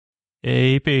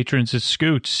Hey, patrons, it's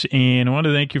Scoots, and I want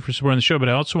to thank you for supporting the show, but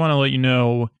I also want to let you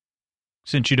know,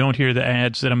 since you don't hear the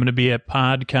ads, that I'm going to be at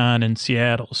PodCon in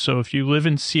Seattle. So if you live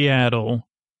in Seattle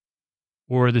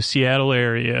or the Seattle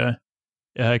area,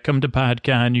 come to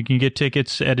PodCon. You can get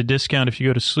tickets at a discount if you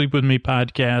go to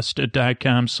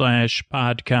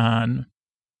sleepwithmepodcast.com/PodCon.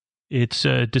 It's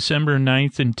December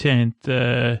 9th and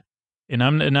 10th, and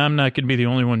I'm not going to be the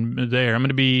only one there. I'm going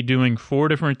to be doing 4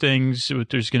 different things.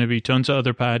 There's going to be tons of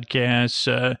other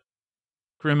podcasts,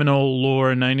 Criminal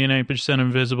Lore, 99%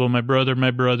 Invisible, My Brother,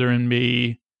 and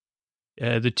Me,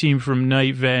 the team from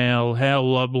Night Vale, Hal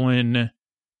Lublin.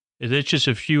 That's just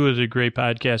a few of the great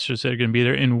podcasters that are going to be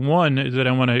there. And one that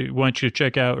I want you to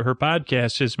check out, her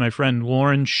podcast is my friend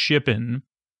Lauren Shippen.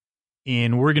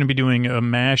 And we're going to be doing a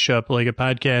mashup, like a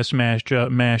podcast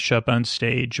mashup on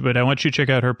stage. But I want you to check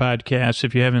out her podcast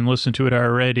if you haven't listened to it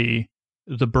already,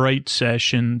 The Bright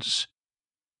Sessions.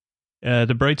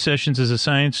 The Bright Sessions is a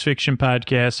science fiction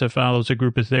podcast that follows a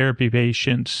group of therapy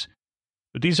patients.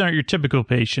 But these aren't your typical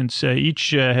patients.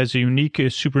 Each has a unique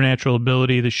supernatural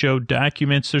ability. The show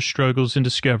documents their struggles and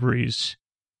discoveries,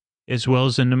 as well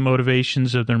as the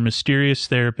motivations of their mysterious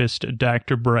therapist,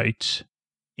 Dr. Bright.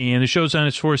 And the show's on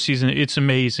its 4th season. It's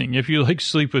amazing. If you like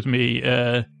Sleep With Me,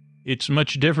 it's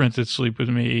much different than Sleep With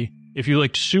Me. If you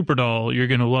liked Superdoll, you're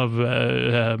going to love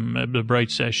the Bright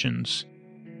Sessions,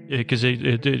 because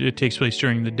it takes place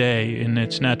during the day, and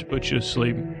it's not to put you to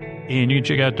sleep. And you can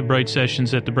check out the Bright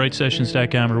Sessions at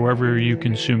thebrightsessions.com or wherever you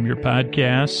consume your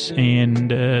podcasts.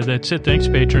 And that's it. Thanks,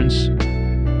 patrons.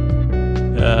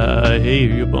 Hey,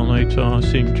 you up all night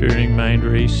tossing, turning, mind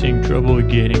racing, trouble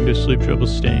getting to sleep, trouble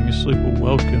staying asleep? Well,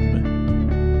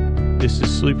 welcome. This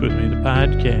is Sleep With Me, the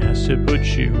podcast that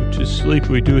puts you to sleep.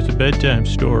 We do it with a bedtime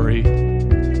story.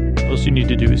 All you need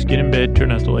to do is get in bed,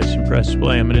 turn out the lights, and press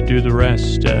play. I'm going to do the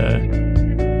rest.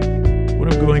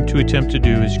 What I'm going to attempt to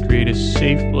do is create a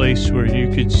safe place where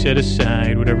you could set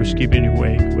aside whatever's keeping you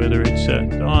awake, whether it's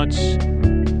thoughts,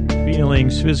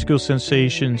 feelings, physical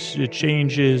sensations,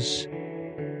 changes,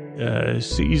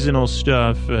 seasonal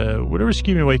stuff, whatever's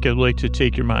keeping you awake. I'd like to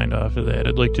take your mind off of that.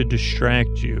 I'd like to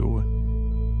distract you.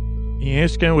 Yeah,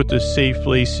 that's kind of what the safe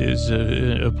place is.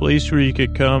 A place where you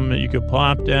could come, you could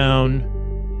plop down,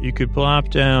 you could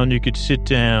sit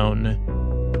down,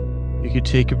 you could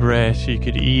take a breath, you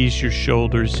could ease your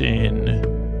shoulders in,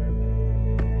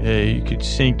 you could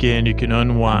sink in, you can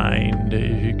unwind,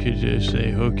 you could just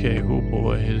say, okay, oh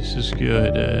boy, this is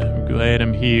good, I'm glad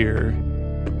I'm here.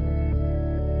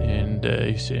 And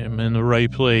you say, I'm in the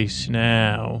right place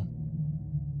now.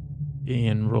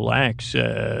 And relax,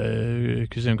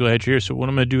 because I'm glad you're here. So what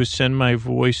I'm going to do is send my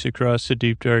voice across the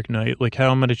deep, dark night. Like,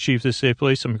 how am I going to achieve this safe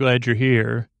place? I'm glad you're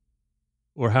here.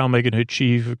 Or how am I going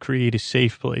to create a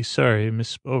safe place? Sorry, I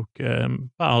misspoke.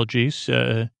 Apologies.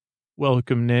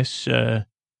 Welcomeness,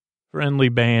 friendly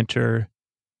banter.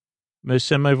 I'm going to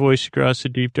send my voice across the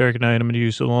deep, dark night. I'm going to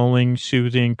use the lulling,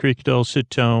 soothing, creaky, dulcet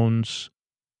tones.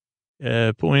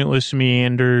 Pointless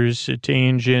meanders,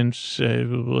 tangents,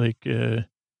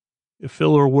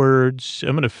 filler words.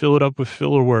 I'm going to fill it up with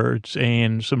filler words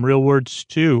and some real words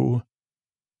too,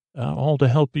 all to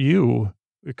help you.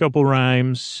 A couple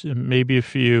rhymes, maybe a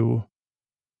few.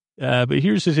 But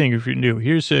here's the thing, if you're new,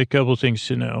 here's a couple things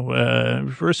to know.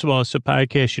 First of all, it's a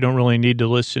podcast you don't really need to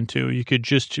listen to. You could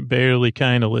just barely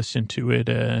kind of listen to it.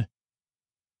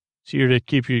 It's here to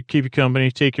keep you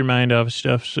company, take your mind off of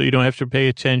stuff so you don't have to pay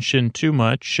attention too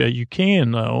much. You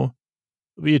can, though.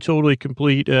 It'll be a totally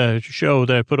complete show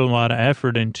that I put a lot of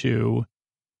effort into.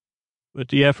 But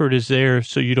the effort is there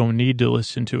so you don't need to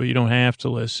listen to it. You don't have to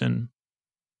listen.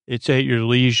 It's at your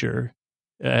leisure.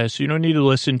 So you don't need to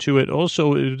listen to it.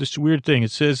 Also, this weird thing, it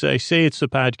says, I say it's a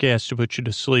podcast to put you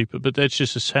to sleep, but that's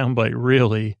just a soundbite,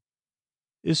 really.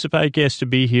 It's a podcast to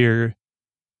be here,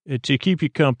 to keep you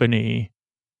company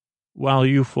while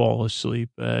you fall asleep,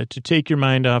 to take your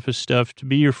mind off of stuff, to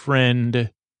be your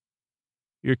friend,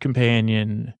 your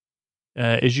companion,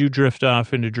 as you drift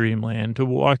off into dreamland, to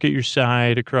walk at your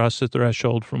side across the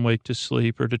threshold from wake to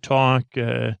sleep, or to talk,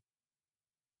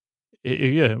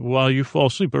 while you fall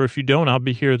asleep. Or if you don't, I'll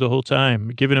be here the whole time,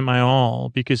 giving it my all,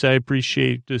 because I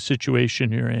appreciate the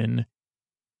situation you're in.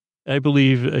 I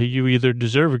believe you either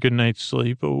deserve a good night's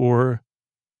sleep or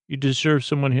you deserve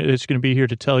someone that's going to be here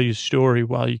to tell you a story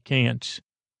while you can't.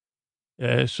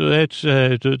 So that's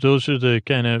those are the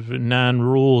kind of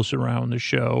non-rules around the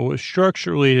show.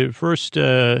 Structurally, the first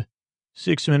 6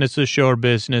 minutes of the show are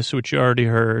business, which you already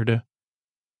heard.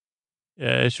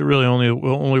 It's really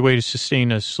only way to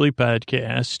sustain a sleep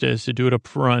podcast is to do it up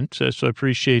front. So I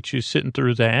appreciate you sitting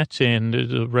through that and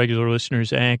the regular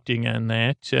listeners acting on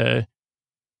that.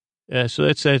 So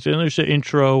that's that. And there's the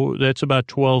intro. That's about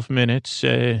 12 minutes,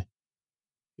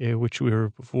 which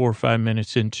we're 4 or 5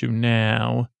 minutes into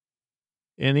now.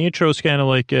 And the intro is kind of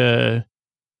like a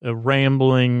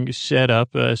rambling setup.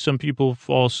 Some people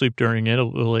fall asleep during it.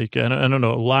 Like, I don't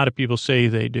know. A lot of people say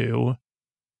they do.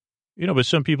 But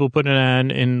some people put it on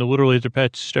and literally their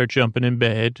pets start jumping in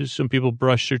bed. Some people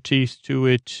brush their teeth to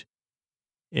it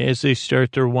as they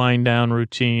start their wind down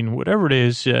routine, whatever it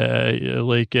is. So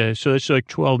it's like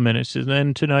 12 minutes. And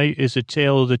then tonight is a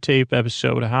Tale of the Tape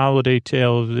episode, a holiday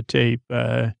Tale of the Tape,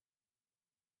 where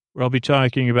I'll be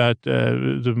talking about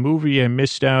the movie I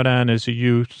missed out on as a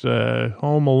youth,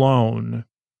 Home Alone.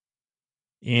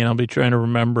 And I'll be trying to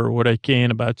remember what I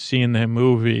can about seeing that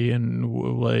movie and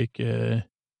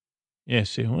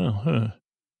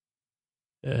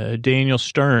Daniel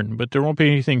Stern, but there won't be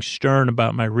anything stern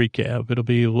about my recap. It'll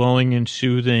be lulling and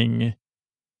soothing.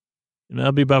 And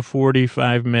that'll be about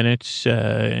 45 minutes,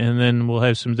 and then we'll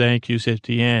have some thank yous at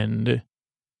the end.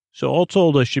 So all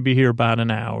told, I should be here about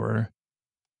an hour.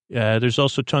 There's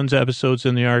also tons of episodes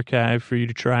in the archive for you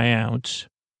to try out.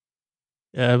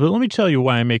 But let me tell you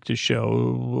why I make this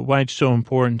show, why it's so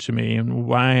important to me, and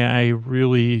why I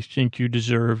really think you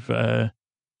deserve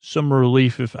some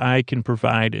relief if I can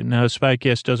provide it. Now, this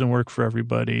podcast doesn't work for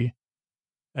everybody.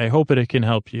 I hope it can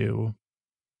help you.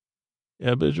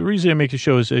 But the reason I make the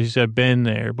show is I've been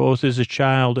there, both as a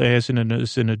child as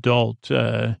an adult.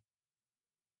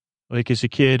 Like as a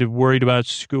kid, worried about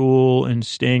school and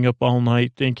staying up all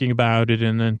night thinking about it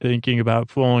and then thinking about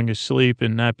falling asleep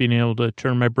and not being able to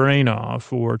turn my brain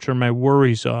off or turn my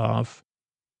worries off.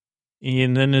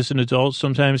 And then as an adult,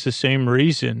 sometimes the same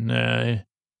reason.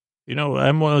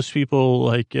 I'm one of those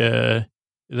people that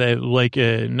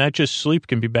not just sleep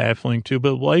can be baffling too,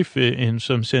 but life in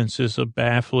some senses is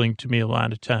baffling to me a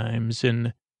lot of times.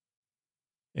 And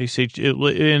I say,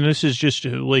 and this is just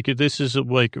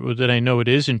that I know it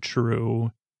isn't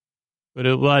true, but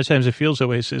a lot of times it feels that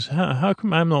way. It says, how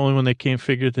come I'm the only one that can't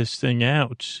figure this thing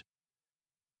out?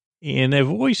 And that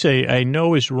voice I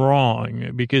know is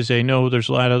wrong because I know there's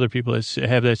a lot of other people that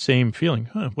have that same feeling.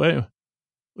 Well,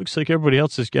 looks like everybody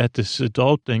else has got this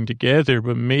adult thing together,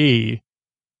 but me,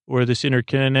 or this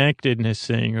interconnectedness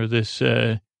thing, or this,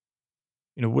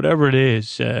 whatever it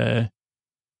is,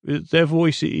 that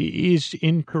voice is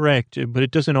incorrect, but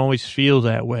it doesn't always feel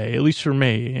that way, at least for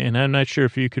me. And I'm not sure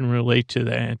if you can relate to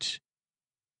that.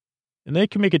 And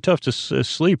that can make it tough to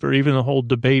sleep, or even the whole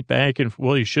debate back and,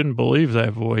 well, you shouldn't believe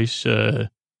that voice. You'd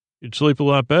sleep a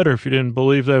lot better if you didn't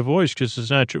believe that voice because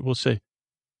it's not true. We'll say,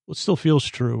 well, it still feels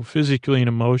true, physically and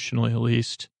emotionally at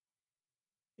least.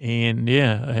 And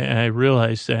yeah, I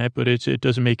realize that, but it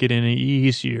doesn't make it any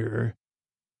easier.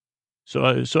 So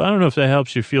I don't know if that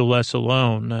helps you feel less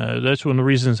alone. That's one of the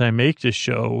reasons I make this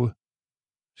show,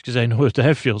 because I know what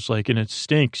that feels like, and it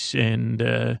stinks. And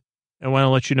I want to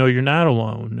let you know you're not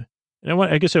alone. And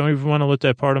I guess I don't even want to let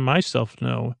that part of myself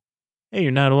know, hey,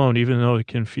 you're not alone, even though it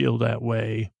can feel that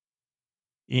way.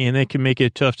 And that can make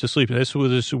it tough to sleep. That's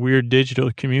with this weird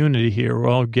digital community here. We're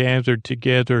all gathered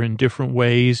together in different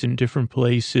ways, in different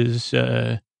places.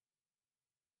 And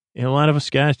a lot of us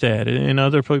got that. And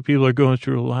other people are going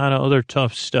through a lot of other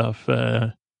tough stuff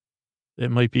that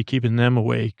might be keeping them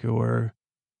awake or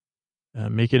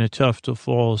making it tough to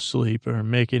fall asleep or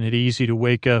making it easy to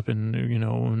wake up and,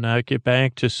 not get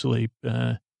back to sleep.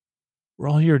 We're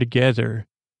all here together.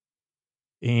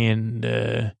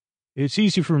 And it's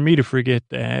easy for me to forget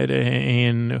that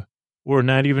or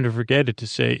not even to forget it, to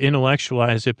say,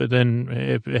 intellectualize it, but then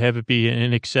have it be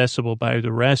inaccessible by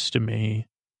the rest of me.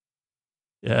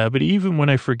 But even when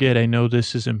I forget, I know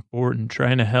this is important,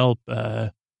 trying to help,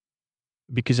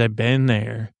 because I've been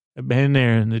there. I've been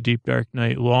there in the deep, dark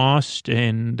night, lost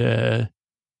and down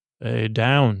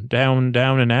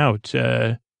and out.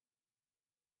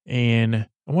 And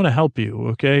I want to help you,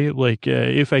 okay?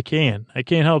 If I can. I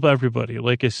can't help everybody.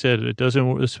 Like I said, this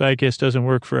podcast doesn't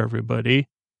work for everybody.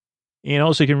 And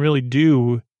all I can really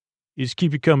do is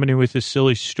keep you company with a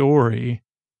silly story.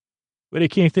 But I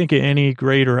can't think of any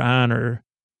greater honor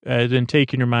than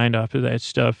taking your mind off of that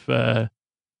stuff,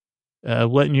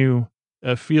 letting you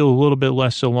feel a little bit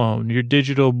less alone. Your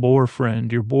digital boar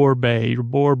friend, your boar bae, your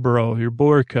boar bro, your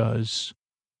boar cuz,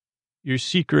 your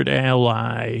secret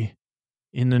ally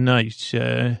in the night.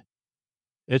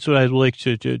 That's what I'd like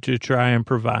to try and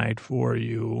provide for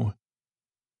you.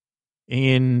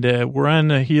 And we're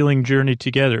on a healing journey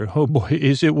together. Oh boy,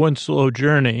 is it one slow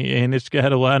journey, and it's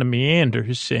got a lot of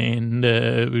meanders, and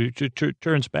it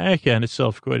turns back on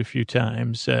itself quite a few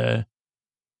times. But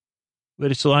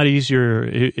it's a lot easier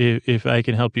if I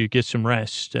can help you get some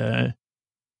rest.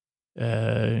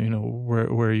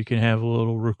 where you can have a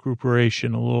little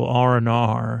recuperation, a little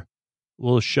R&R, a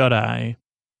little shut-eye.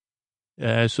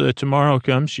 So that tomorrow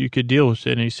comes, you could deal with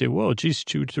it. And you say, well, geez,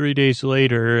 2-3 days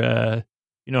later,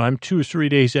 I'm 2 or 3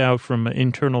 days out from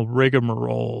internal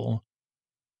rigmarole.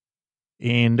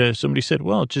 And somebody said,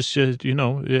 well, just,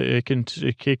 it can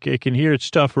hear it's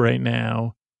tough right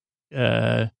now.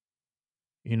 Why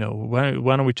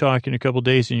don't we talk in a couple of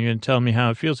days and you're going to tell me how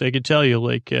it feels? I could tell you,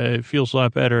 it feels a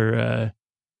lot better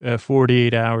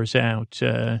 48 hours out.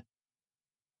 Where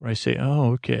I say,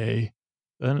 oh, okay.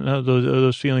 I don't know,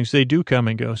 those feelings, they do come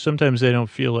and go. Sometimes they don't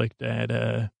feel like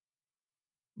that.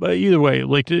 But either way,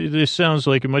 this sounds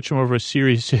like a much more of a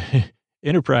serious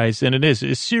enterprise than it is.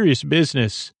 It's serious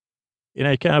business. And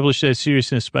I accomplish that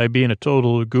seriousness by being a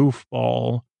total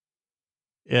goofball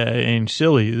and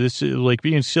silly.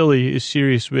 Being silly is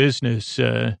serious business.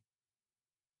 I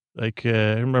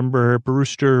remember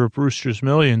Brewster's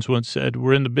Millions once said,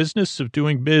 we're in the business of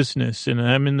doing business, and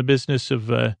I'm in the business of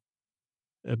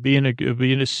being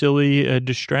a silly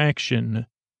distraction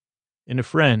and a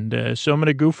friend. So I'm going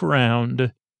to goof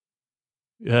around.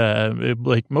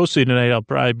 Mostly tonight, I'll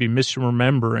probably be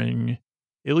misremembering.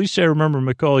 At least I remember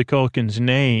Macaulay Culkin's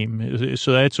name,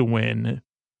 so that's a win.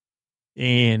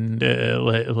 And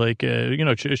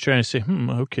just trying to say,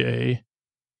 okay.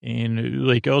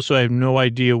 And also, I have no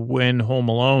idea when Home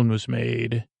Alone was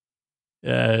made.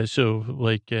 Don't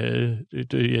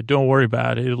worry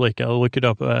about it. I'll look it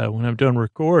up when I'm done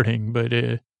recording. But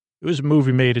it was a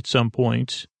movie made at some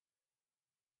point.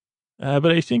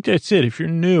 But I think that's it. If you're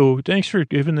new, thanks for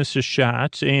giving this a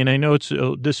shot. And I know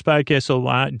this podcast is a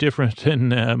lot different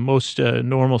than most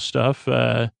normal stuff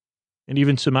and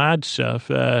even some odd stuff.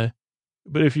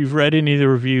 But if you've read any of the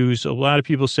reviews, a lot of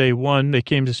people say, one, they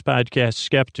came to this podcast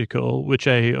skeptical, which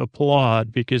I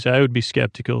applaud because I would be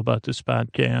skeptical about this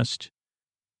podcast.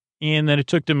 And then it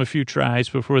took them a few tries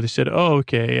before they said, oh,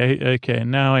 okay,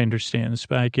 now I understand. This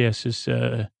podcast is,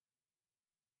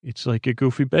 it's like a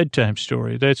goofy bedtime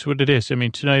story. That's what it is. I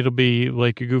mean, tonight will be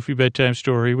like a goofy bedtime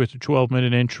story with a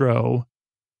 12-minute intro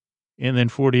and then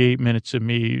 48 minutes of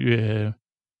me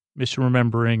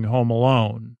misremembering Home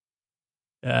Alone.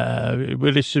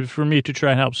 But it's for me to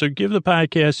try and help. So give the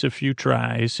podcast a few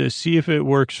tries, see if it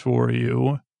works for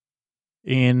you.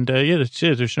 And that's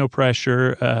it. There's no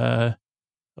pressure.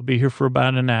 I'll be here for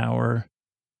about an hour.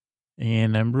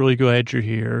 And I'm really glad you're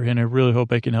here. And I really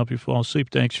hope I can help you fall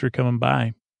asleep. Thanks for coming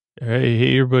by. All right,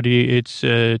 hey everybody, it's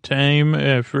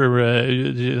time for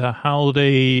the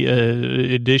holiday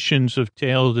editions of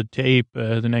Tale of the Tape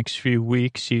the next few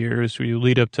weeks here as we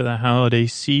lead up to the holiday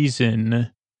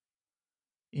season.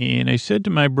 And I said to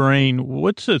my brain,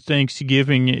 what's a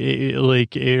Thanksgiving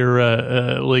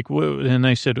era, and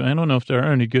I said, I don't know if there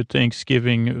are any good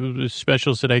Thanksgiving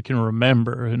specials that I can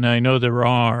remember. And I know there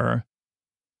are.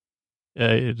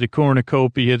 The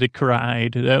cornucopia that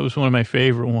cried. That was one of my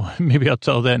favorite ones. Maybe I'll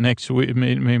tell that next week.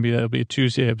 Maybe that'll be a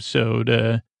Tuesday episode.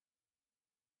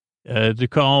 The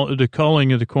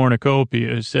Calling of the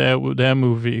Cornucopias. That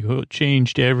movie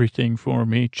changed everything for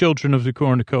me. Children of the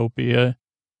Cornucopia.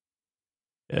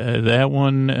 That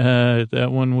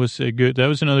one was a good. That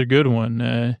was another good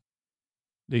one.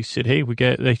 They said, hey,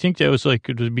 I think that was like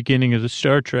the beginning of the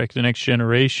Star Trek, The Next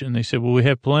Generation. They said, well, we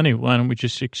have plenty. Why don't we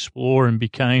just explore and be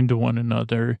kind to one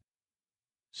another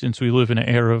since we live in an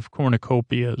era of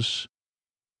cornucopias?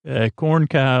 Corn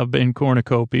Cob and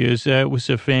Cornucopias, that was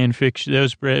a fan fiction.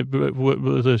 That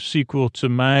was the sequel to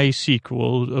my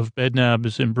sequel of Bread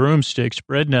Knobs and Broomsticks.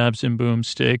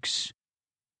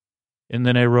 And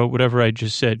then I wrote whatever I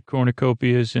just said,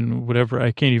 cornucopias and whatever.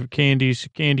 I can't even,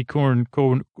 candy corn.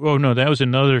 Oh, no, that was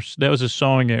a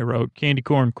song I wrote, candy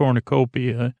corn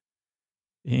cornucopia.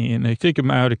 And I think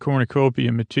I'm out of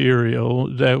cornucopia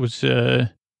material. That was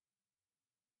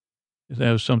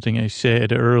something I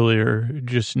said earlier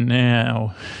just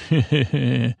now.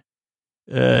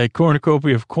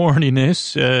 Cornucopia of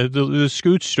corniness, the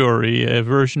Scoot story,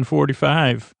 version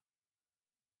 45.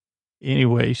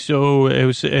 Anyway, so I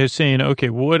was saying,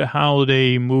 okay, what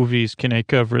holiday movies can I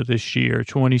cover this year,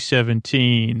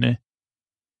 2017?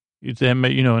 Then,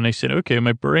 and I said, okay,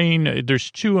 my brain,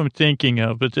 there's two I'm thinking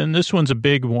of, but then this one's a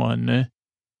big one.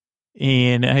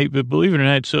 And believe it or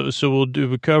not, so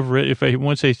we'll cover it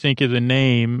once I think of the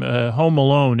name. Home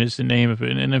Alone is the name of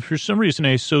it. And if for some reason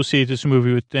I associate this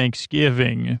movie with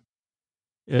Thanksgiving,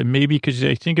 maybe because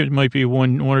I think it might be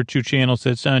one or two channels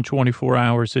that's on 24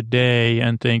 hours a day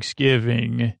on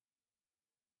Thanksgiving.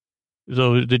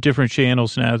 Though the different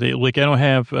channels now, I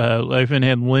haven't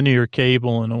had linear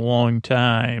cable in a long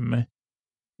time.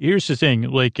 Here's the thing,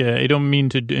 I don't mean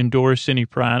to endorse any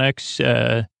products,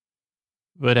 but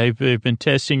but I've been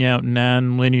testing out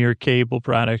non-linear cable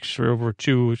products for over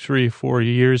 2, 3, 4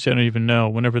 years. I don't even know.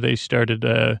 Whenever they started,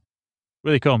 what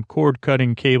do they call them?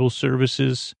 Cord-cutting cable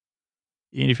services.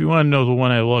 And if you want to know the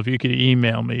one I love, you can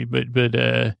email me. But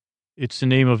it's the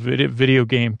name of video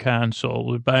game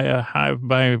console by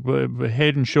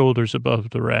head and shoulders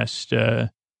above the rest. So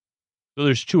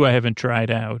there's 2 I haven't tried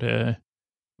out.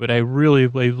 But I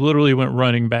literally went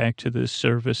running back to this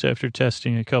service after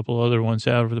testing a couple other ones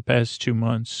out over the past 2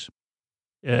 months.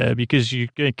 Because you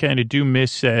kind of do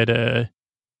miss that.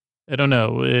 I don't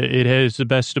know. It has the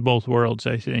best of both worlds,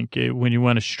 I think. When you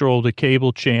want to stroll the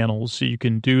cable channels, you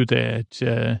can do that.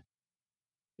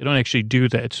 You don't actually do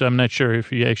that, so I'm not sure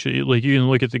if you actually, you can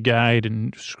look at the guide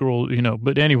and scroll,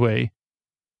 But anyway,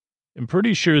 I'm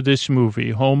pretty sure this movie,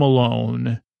 Home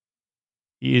Alone,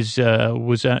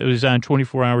 was on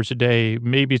 24 hours a day.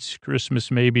 Maybe it's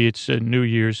Christmas, maybe it's New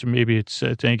Year's, maybe it's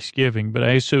Thanksgiving, but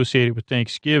I associate it with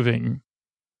Thanksgiving.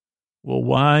 Well,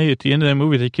 why? At the end of that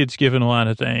movie, the kid's giving a lot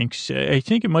of thanks. I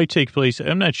think it might take place.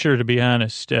 I'm not sure, to be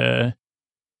honest. But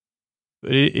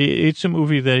it's a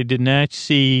movie that I did not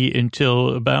see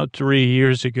until about 3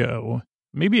 years ago.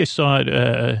 Maybe I saw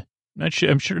it. Not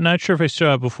sure if I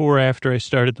saw it before or after I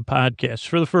started the podcast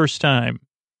for the first time.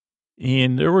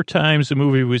 And there were times the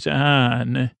movie was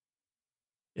on.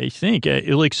 I think,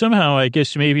 somehow, I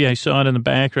guess maybe I saw it in the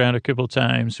background a couple of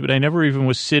times, but I never even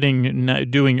was sitting, not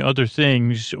doing other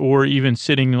things, or even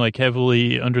sitting,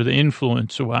 heavily under the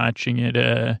influence watching it.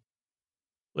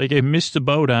 I missed the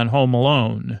boat on Home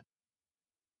Alone.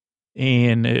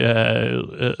 And,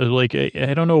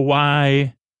 I don't know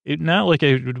why. Not like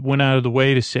I went out of the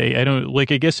way to say, I don't, I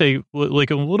guess I, a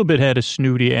little bit had a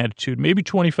snooty attitude, maybe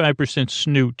 25%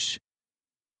 snoot.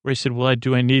 Where I said, well,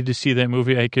 do I need to see that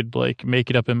movie? I could,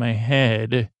 make it up in my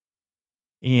head.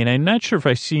 And I'm not sure if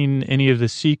I've seen any of the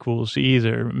sequels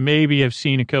either. Maybe I've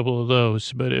seen a couple of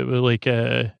those, but it was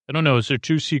I don't know. Is there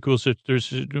 2 sequels?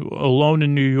 There's Alone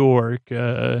in New York.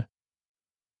 Yeah,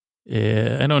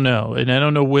 I don't know. And I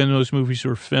don't know when those movies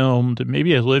were filmed.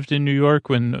 Maybe I lived in New York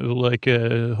when,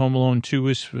 Home Alone 2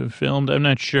 was filmed. I'm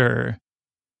not sure.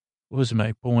 What was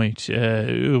my point?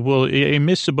 Well, I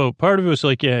missed the boat. Part of it was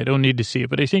I don't need to see it.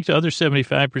 But I think the other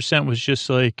 75% was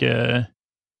just I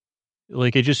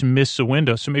just missed the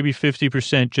window. So maybe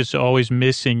 50% just always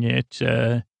missing it.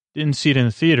 Didn't see it in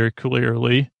the theater,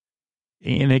 clearly.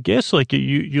 And I guess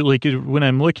you when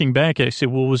I'm looking back, I say,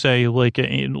 well, was I I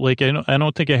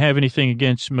don't think I have anything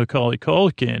against Macaulay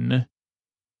Culkin.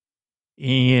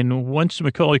 And once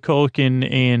Macaulay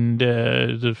Culkin and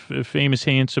the famous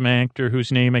handsome actor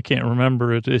whose name I can't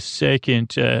remember at this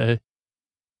second,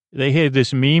 they had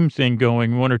this meme thing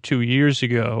going 1 or 2 years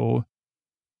ago.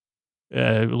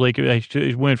 I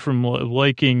went from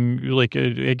liking,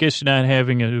 I guess not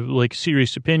having a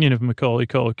serious opinion of Macaulay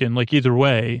Culkin, either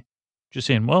way, just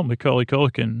saying, well, Macaulay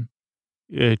Culkin,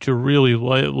 to really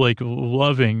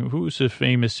loving. Who's the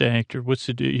famous actor?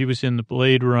 He was in the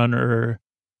Blade Runner.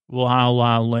 La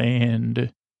La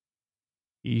Land.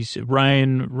 He's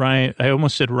Ryan, I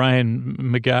almost said Ryan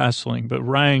McGosling, but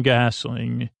Ryan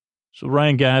Gosling. So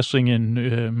Ryan Gosling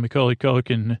and Macaulay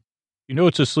Culkin,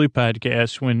 it's a sleep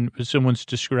podcast when someone's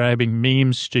describing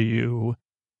memes to you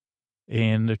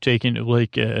and they're taking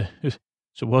it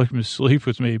so welcome to sleep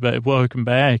with me, but welcome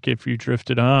back. If you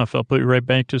drifted off, I'll put you right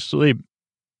back to sleep.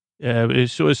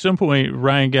 So at some point,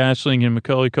 Ryan Gosling and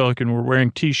Macaulay Culkin were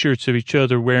wearing T-shirts of each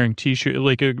other, wearing T-shirts,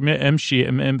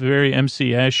 very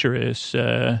MC Escherous.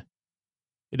 And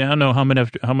I don't know how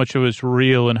much of it was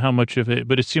real and how much of it,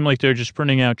 but it seemed like they're just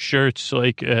printing out shirts.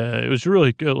 It was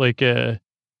really good.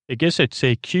 I guess I'd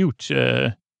say cute,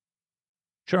 maybe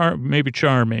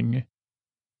charming.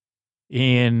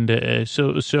 And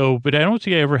but I don't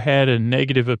think I ever had a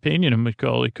negative opinion of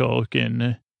Macaulay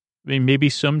Culkin. I mean, maybe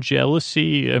some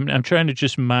jealousy. I'm trying to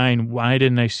just mine, why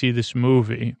didn't I see this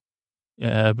movie?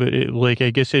 But I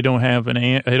guess I don't have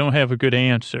a good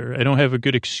answer. I don't have a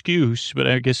good excuse, but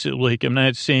I guess I'm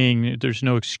not saying there's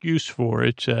no excuse for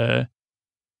it. But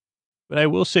I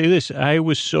will say this. I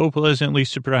was so pleasantly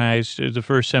surprised the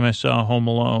first time I saw Home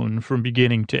Alone from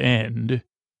beginning to end.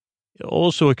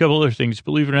 Also, a couple other things.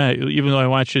 Believe it or not, even though I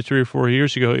watched it 3 or 4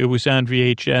 years ago, it was on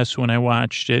VHS when I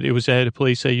watched it. It was at a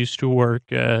place I used to work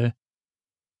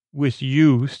with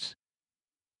youth,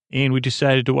 and we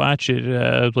decided to watch it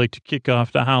to kick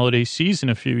off the holiday season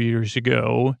a few years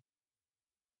ago.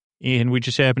 And we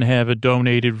just happened to have a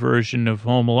donated version of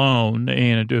Home Alone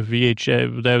and a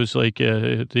VHS. That was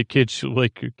the kids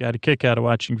got a kick out of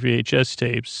watching VHS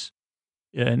tapes.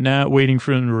 Not waiting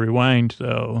for them to rewind,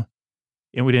 though.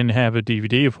 and we didn't have a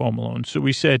DVD of Home Alone. So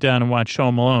we sat down and watched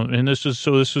Home Alone. And this was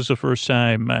the first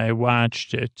time I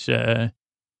watched it.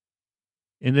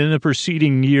 And then the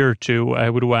preceding year or two,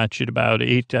 I would watch it about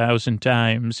 8,000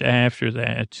 times after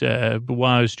that, but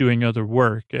while I was doing other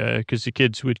work, because the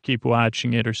kids would keep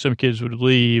watching it or some kids would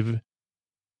leave.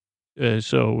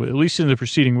 So at least in the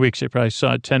preceding weeks, I probably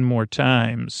saw it 10 more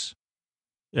times,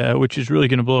 which is really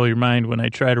going to blow your mind when I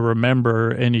try to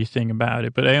remember anything about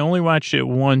it. But I only watched it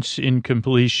once in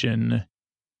completion,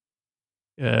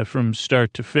 from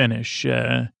start to finish,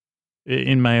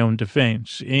 in my own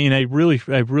defense. And I really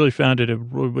found it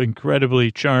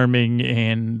incredibly charming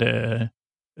and a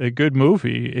good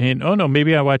movie. And, oh, no,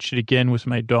 maybe I watched it again with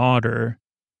my daughter.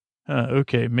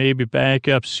 Okay, maybe back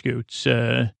up, Scoots.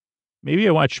 Maybe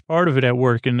I watched part of it at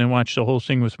work and then watched the whole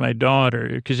thing with my daughter.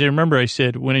 Because I remember I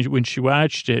said when she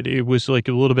watched it, it was like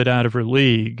a little bit out of her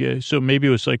league. So maybe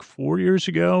it was like 4 years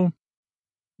ago.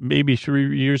 Maybe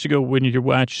 3 years ago when you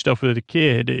watch stuff with a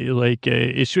kid, like,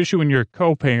 especially when you're a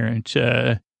co-parent,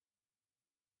 you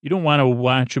don't want to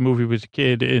watch a movie with a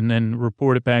kid and then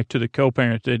report it back to the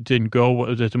co-parent that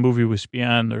that the movie was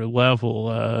beyond their level.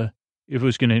 If it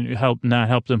was going to not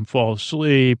help them fall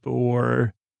asleep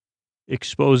or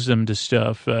expose them to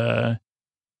stuff. And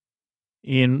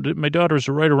my daughter's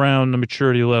right around the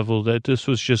maturity level that this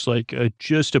was just like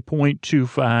just a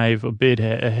 0.25, a bit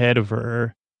ahead of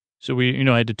her. So I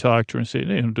had to talk to her and say,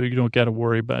 hey, you don't got to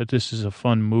worry about it. This is a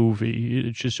fun movie.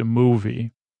 It's just a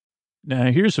movie. Now,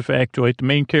 here's a factoid. The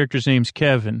main character's name's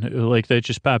Kevin. Like, that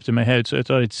just popped in my head, so I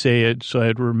thought I'd say it so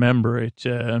I'd remember it.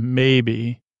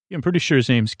 Maybe. I'm pretty sure his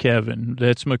name's Kevin.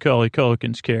 That's Macaulay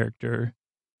Culkin's character.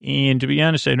 And to be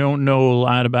honest, I don't know a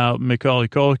lot about Macaulay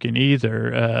Culkin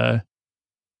either,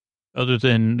 other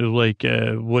than, like,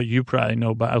 what you probably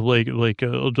know about, like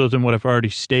other than what I've already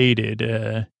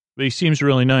stated. But he seems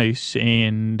really nice,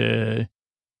 and,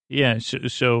 yeah,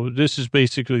 so this is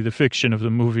basically the fiction of the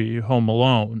movie Home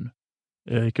Alone,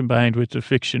 combined with the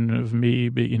fiction of me,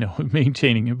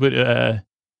 maintaining it. But,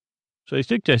 so I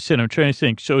think that's it. I'm trying to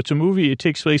think. So it's a movie, it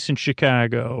takes place in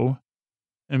Chicago.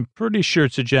 I'm pretty sure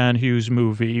it's a John Hughes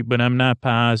movie, but I'm not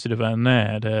positive on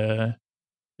that.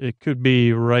 It could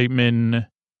be Reitman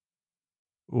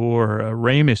or a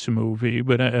Ramis movie,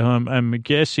 but I'm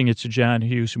guessing it's a John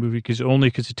Hughes movie because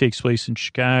it takes place in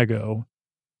Chicago.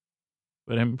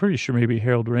 But I'm pretty sure maybe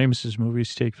Harold Ramis's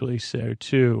movies take place there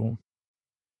too.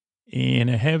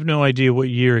 And I have no idea what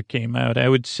year it came out. I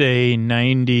would say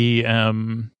 90.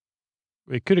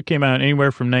 It could have came out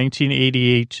anywhere from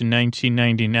 1988 to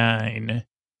 1999,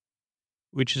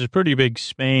 which is a pretty big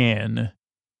span.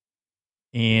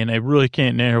 And I really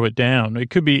can't narrow it down. It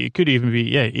could even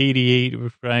be, 88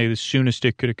 was probably the soonest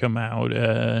it could have come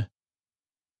out.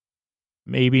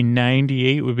 Maybe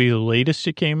 98 would be the latest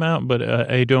it came out, but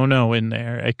I don't know in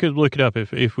there. I could look it up.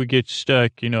 If we get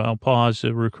stuck, I'll pause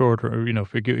the recorder,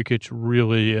 if it gets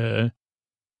really,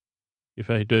 if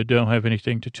I don't have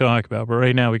anything to talk about. But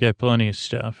right now we got plenty of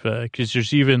stuff, because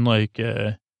there's even like,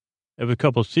 I have a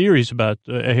couple of theories about,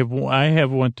 I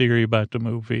have one theory about the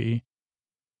movie.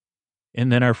 And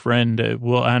then our friend,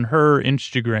 on her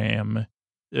Instagram,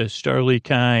 Starlee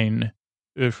Kine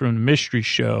from the Mystery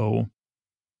Show,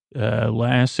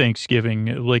 last Thanksgiving,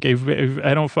 like I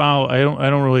don't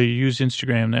really use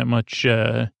Instagram that much,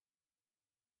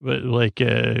 but like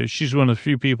she's one of the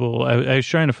few people. I was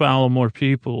trying to follow more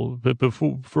people, but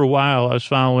before for a while I was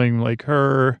following like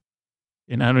her,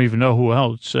 and I don't even know who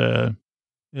else.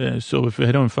 So if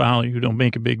I don't follow you, don't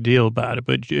make a big deal about it.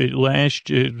 But last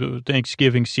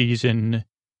Thanksgiving season,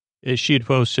 she had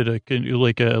posted a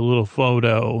little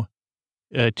photo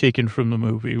taken from the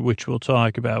movie, which we'll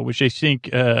talk about, which I think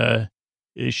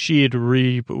she had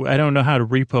I don't know how to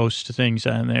repost things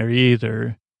on there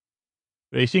either.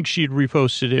 But I think she'd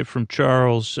reposted it from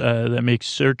Charles that makes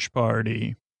Search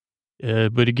Party.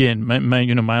 But again,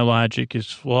 my logic is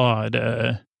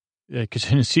flawed. Because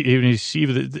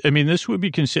this would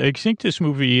be considered. I think this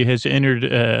movie has entered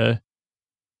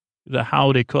the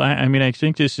holiday class. I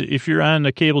think if you're on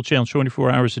the cable channel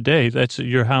 24 hours a day, that's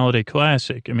your holiday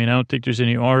classic. I don't think there's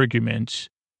any arguments.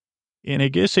 And I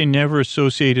guess they never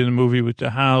associated the movie with the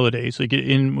holidays. Like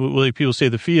people say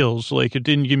the feels, like it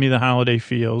didn't give me the holiday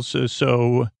feels.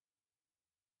 So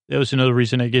that was another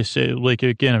reason, I guess,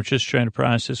 again, I'm just trying to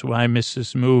process why I missed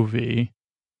this movie.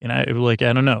 And I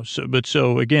don't know.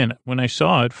 So again, when I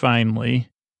saw it finally,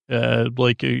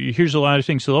 here's a lot of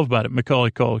things to love about it.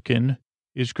 Macaulay Culkin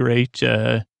is great.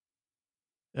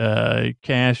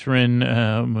 Catherine,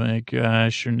 oh my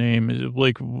gosh, her name is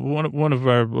like one of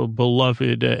our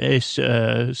beloved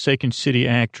Second City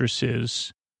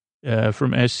actresses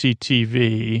from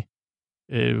SCTV.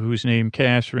 whose name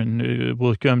Catherine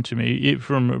will come to me.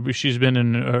 She's been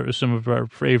in some of our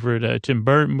favorite Tim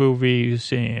Burton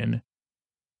movies and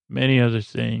many other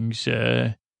things.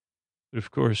 But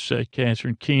of course,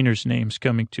 Catherine Keener's name's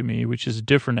coming to me, which is a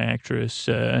different actress.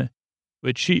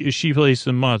 But she plays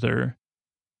the mother.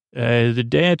 The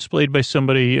dad's played by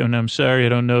somebody, and I'm sorry I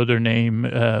don't know their name,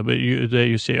 but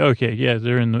you say, okay, yeah,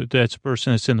 that's the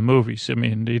person that's in the movies. I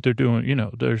mean, they're doing,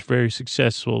 they're a very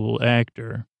successful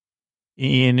actor.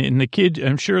 And in the kid,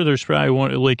 I'm sure there's probably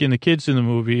one, like in the kids in the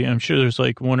movie, I'm sure there's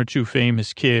like one or two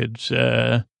famous kids,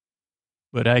 but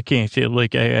I can't say,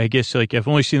 like, I guess, like, I've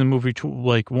only seen the movie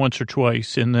like once or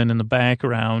twice, and then in the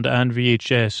background on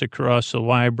VHS across the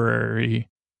library,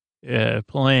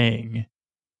 playing.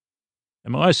 I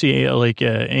want to see, like,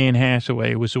 Anne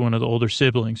Hathaway was one of the older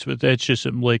siblings, but that's just,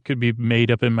 like, could be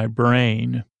made up in my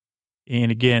brain.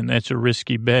 And again, that's a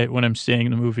risky bet when I'm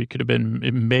saying the movie could have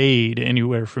been made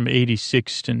anywhere from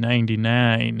 86 to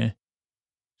 99.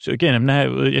 So again,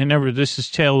 this is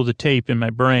tale of the tape in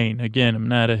my brain. Again, I'm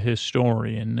not a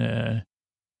historian.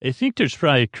 I think there's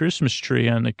probably a Christmas tree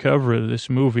on the cover of this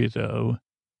movie, though.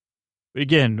 But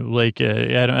again, like,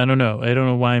 I don't know. I don't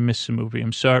know why I missed the movie.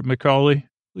 I'm sorry, Macaulay.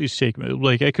 Please take me.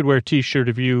 Like, I could wear a T-shirt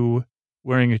of you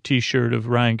wearing a T-shirt of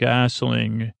Ryan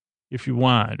Gosling if you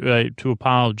want, right, to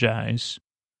apologize.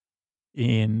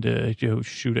 And,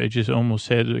 shoot, I just almost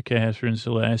had Catherine's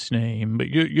last name, but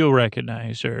you'll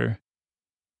recognize her.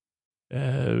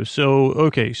 Daniel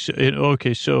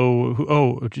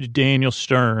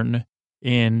Stern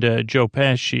and Joe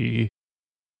Pesci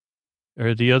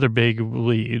are the other big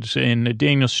leads. And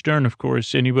Daniel Stern, of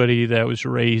course, anybody that was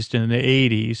raised in the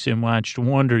 80s and watched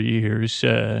Wonder Years,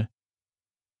 we'll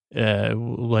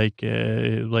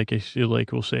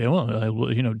say,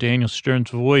 well, Daniel Stern's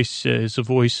voice is the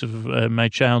voice of my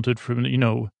childhood from,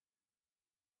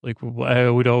 like I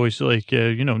would always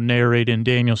narrate in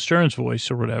Daniel Stern's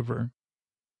voice or whatever.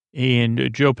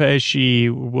 And Joe Pesci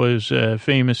was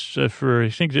famous for, I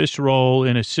think, this role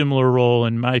and a similar role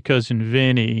in My Cousin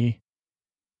Vinny,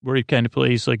 where he kind of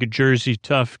plays like a Jersey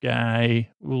tough guy,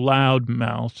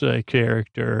 loudmouth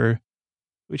character,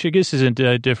 which I guess isn't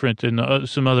different than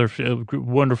some other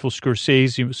wonderful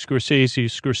Scorsese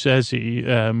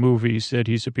movies that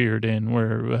he's appeared in,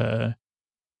 where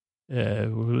they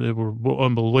were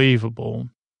unbelievable.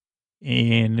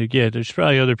 And yeah, there's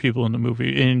probably other people in the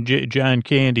movie, and John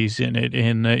Candy's in it,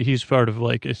 and he's part of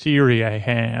like a theory I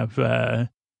have.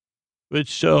 But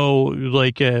so,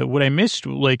 like, what I missed,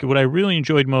 like, what I really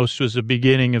enjoyed most was the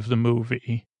beginning of the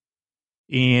movie.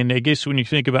 And I guess when you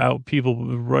think about people,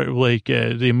 like,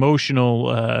 the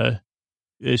emotional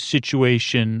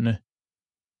situation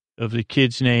of the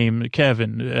kid's name,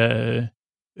 Kevin.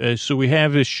 So we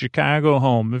have this Chicago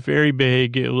home, very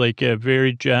big, like,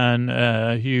 very John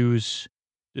Hughes.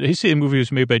 Did I say the movie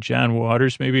was made by John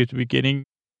Waters maybe at the beginning?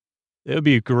 That would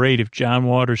be great if John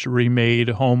Waters remade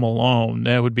Home Alone.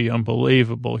 That would be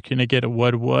unbelievable. Can I get a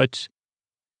what?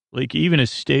 Like even a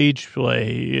stage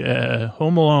play,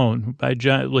 Home Alone by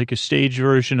John, like a stage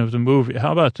version of the movie.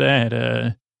 How about that?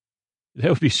 That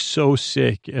would be so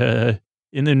sick. And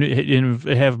then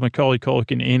have Macaulay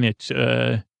Culkin in it.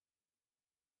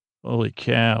 Holy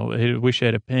cow. I wish I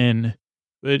had a pen.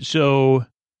 But so,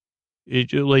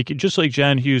 just like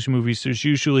John Hughes movies, there's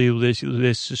usually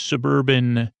this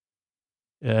suburban,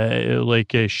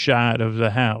 like a shot of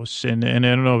the house. And I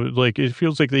don't know, like it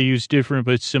feels like they use different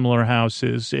but similar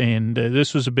houses. And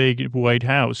this was a big white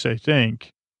house, I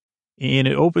think. And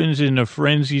it opens in a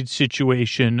frenzied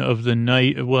situation of the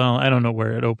night. Well, I don't know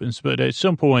where it opens, but at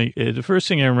some point, the first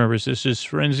thing I remember is this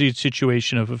frenzied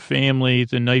situation of a family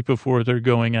the night before they're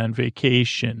going on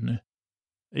vacation.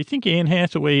 I think Anne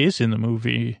Hathaway is in the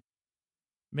movie,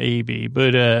 maybe,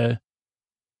 but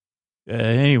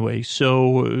anyway,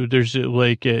 so there's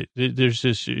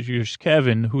there's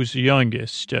Kevin, who's the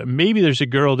youngest. Maybe there's a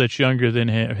girl that's younger than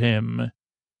him,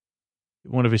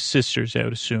 one of his sisters, I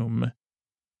would assume.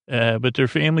 But their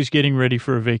family's getting ready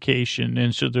for a vacation,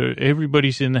 and so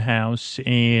everybody's in the house,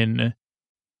 and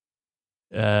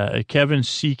Kevin's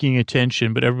seeking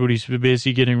attention, but everybody's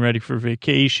busy getting ready for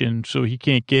vacation, so he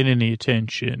can't get any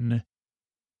attention.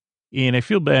 And I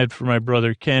feel bad for my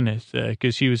brother Kenneth,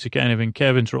 because he was kind of in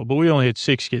Kevin's role, but we only had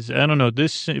 6 kids. I don't know,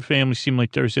 this family seemed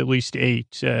like there's at least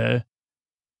 8,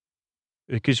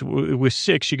 because with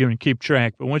 6, you're going to keep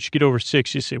track, but once you get over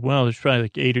 6, you say, well, there's probably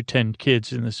like 8 or 10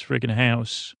 kids in this friggin'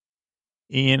 house.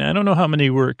 And I don't know how many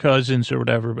were cousins or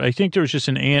whatever, but I think there was just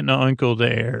an aunt and an uncle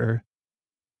there.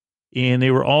 And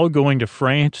they were all going to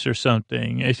France or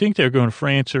something. I think they were going to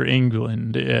France or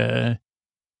England.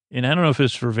 And I don't know if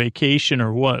it's for vacation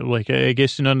or what. Like, I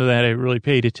guess none of that I really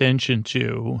paid attention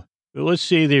to. But let's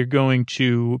say they're going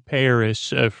to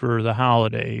Paris for the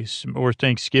holidays or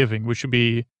Thanksgiving, which would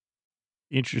be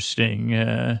interesting.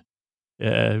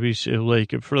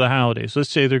 Like for the holidays. Let's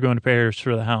say they're going to Paris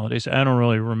for the holidays. I don't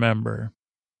really remember.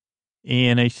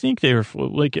 And I think they were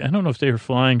like, I don't know if they were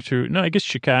flying through. No, I guess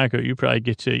Chicago. You probably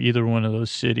get to either one of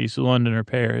those cities, London or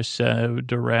Paris,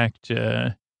 direct.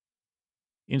 And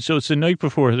so it's the night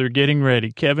before. They're getting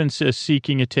ready. Kevin's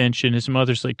seeking attention. His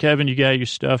mother's like, Kevin, you got your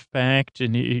stuff packed?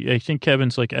 And I think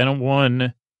Kevin's like, I don't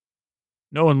want.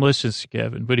 No one listens to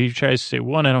Kevin, but he tries to say,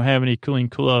 one, I don't have any clean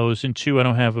clothes, and two, I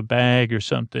don't have a bag or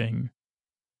something.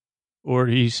 Or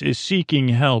he's seeking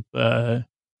help. And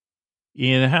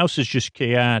the house is just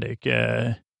chaotic.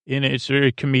 And it's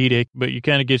very comedic, but you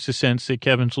kind of get the sense that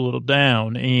Kevin's a little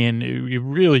down. And you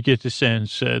really get the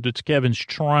sense that Kevin's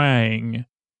trying,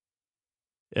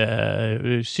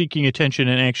 seeking attention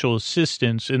and actual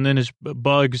assistance. And then his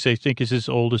Bugs, I think, is his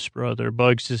oldest brother.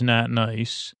 Bugs is not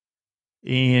nice.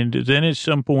 And then at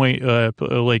some point,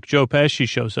 like Joe Pesci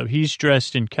shows up. He's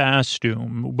dressed in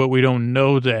costume, but we don't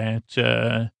know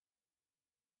that.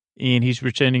 And he's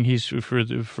pretending he's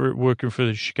for working for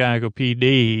the Chicago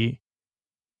PD.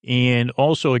 And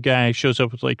also a guy shows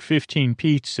up with like 15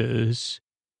 pizzas.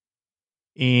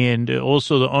 And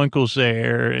also the uncle's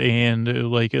there.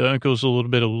 And like the uncle's a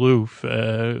little bit aloof,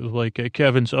 like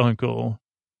Kevin's uncle.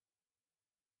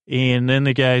 And then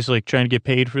the guy's like trying to get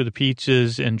paid for the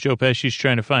pizzas. And Joe Pesci's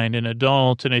trying to find an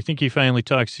adult. And I think he finally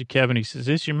talks to Kevin. He says,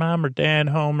 is your mom or dad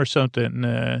home or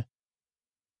something?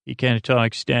 He kind of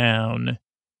talks down.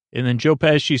 And then Joe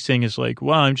Pesci's thing is like,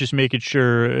 well, I'm just making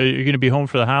sure you're going to be home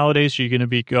for the holidays or you're going to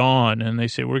be gone. And they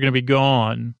say, we're going to be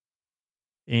gone.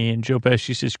 And Joe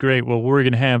Pesci says, great. Well, we're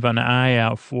going to have an eye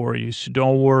out for you. So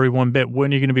don't worry one bit.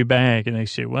 When are you going to be back? And they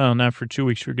say, well, not for 2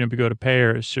 weeks. We're going to go to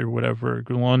Paris or whatever,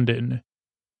 London. And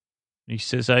he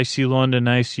says, I see London.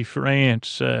 I see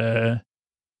France. Don't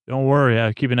worry.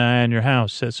 I'll keep an eye on your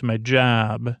house. That's my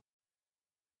job.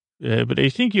 But I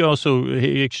think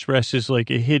he expresses like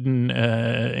a hidden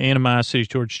animosity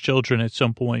towards children at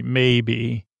some point,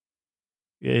 maybe.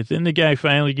 Then the guy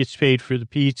finally gets paid for the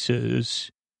pizzas.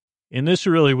 And this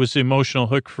really was the emotional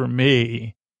hook for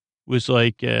me, was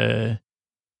like, I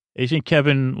think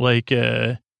Kevin,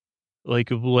 he's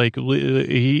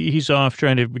off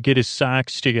trying to get his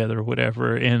socks together or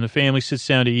whatever. And the family sits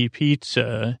down to eat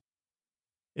pizza.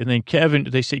 And then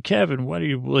they say, Kevin, why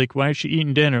aren't you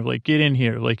eating dinner? Like, get in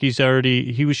here. Like,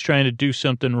 he was trying to do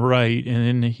something right.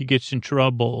 And then he gets in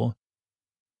trouble.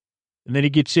 And then he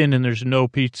gets in and there's no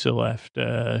pizza left.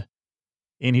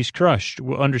 And he's crushed,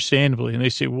 understandably. And they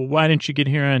say, well, why didn't you get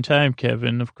here on time,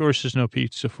 Kevin? Of course there's no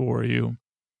pizza for you.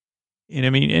 And I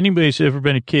mean, anybody who's ever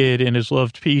been a kid and has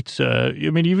loved pizza, I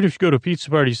mean, even if you go to pizza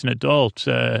parties as an adult,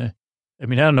 I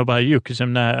mean, I don't know about you, because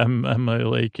I'm not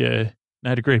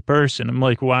a great person. I'm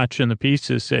like watching the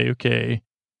pizzas say, okay,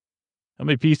 how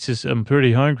many pizzas? I'm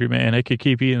pretty hungry, man. I could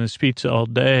keep eating this pizza all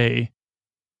day.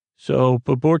 So,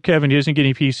 but poor Kevin, he doesn't get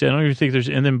any pizza. I don't even think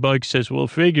and then Bug says, well,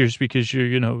 it figures because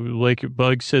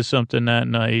Bug says something not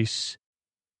nice.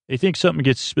 They think something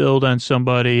gets spilled on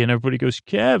somebody and everybody goes,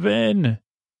 Kevin.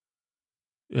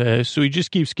 So he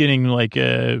just keeps getting like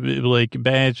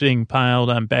bad thing piled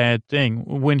on bad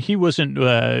thing when he wasn't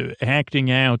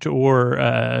acting out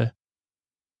or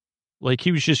like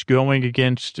he was just going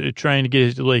against trying to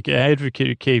get like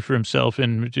advocate for himself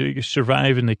and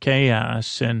survive in the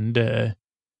chaos and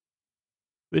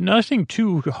but nothing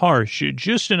too harsh,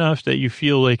 just enough that you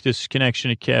feel like this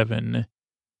connection to Kevin.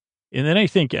 And then I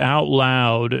think out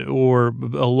loud or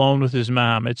alone with his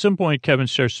mom, at some point Kevin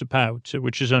starts to pout,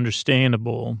 which is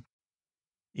understandable.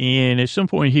 And at some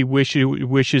point he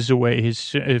wishes away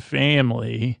his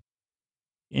family.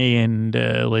 And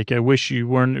I wish you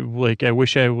weren't, like, I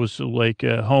wish I was like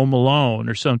home alone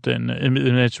or something. And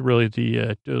that's really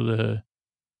the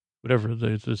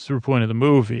through point of the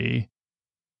movie.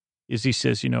 Is he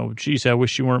says, geez, I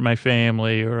wish you weren't my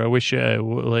family, or I wish I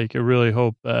really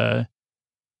hope, and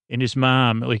his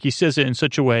mom, like he says it in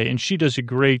such a way, and she does a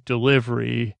great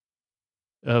delivery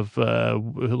of,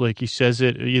 like he says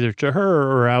it either to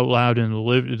her or out loud in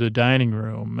the dining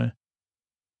room.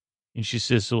 And she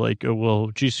says like, oh, well,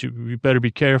 geez, you better be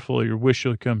careful, or your wish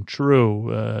will come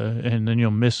true, and then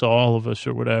you'll miss all of us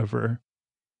or whatever.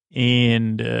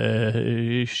 And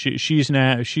she's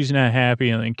not happy,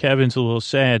 and then Kevin's a little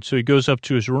sad, so he goes up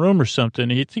to his room or something.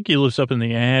 I think he lives up in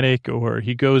the attic, or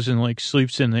he goes and like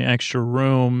sleeps in the extra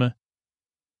room.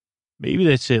 Maybe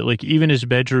that's it. Like even his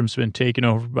bedroom's been taken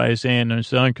over by his aunt and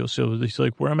his uncle, so he's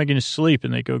like, where am I going to sleep?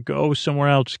 And they go somewhere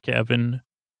else, Kevin.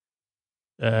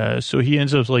 So he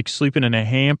ends up like sleeping in a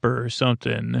hamper or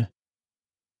something.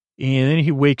 And then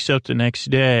he wakes up the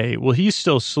next day. Well, he's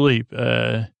still asleep.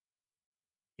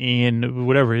 And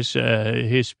whatever,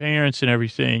 his parents and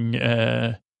everything,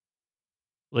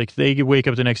 like they wake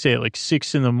up the next day at like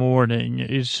 6 a.m.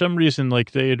 For some reason,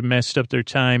 like they had messed up their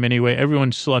time anyway.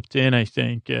 Everyone slept in, I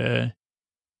think.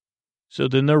 So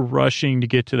then they're rushing to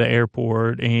get to the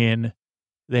airport, and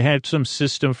they had some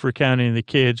system for counting the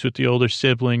kids with the older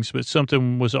siblings, but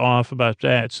something was off about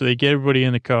that. So they get everybody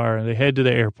in the car and they head to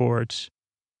the airports,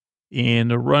 and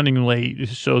they're running late.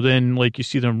 So then, like, you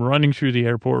see them running through the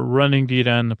airport, running to get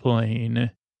on the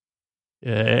plane.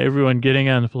 Everyone getting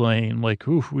on the plane, like,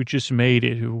 oof, we just made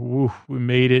it. Oof, we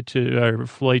made it to our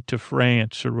flight to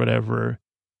France or whatever,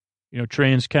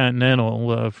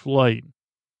 transcontinental flight.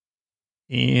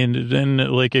 And then,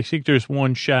 like, I think there's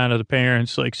one shot of the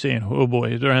parents, like, saying, oh,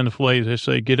 boy, they're on the flight. They're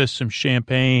like, get us some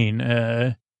champagne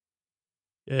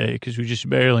because we just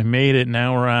barely made it.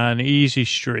 Now we're on Easy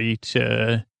Street.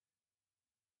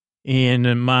 And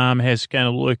the mom has kind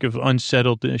of a look of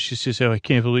unsettledness. She says, oh, I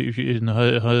can't believe you. And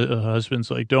the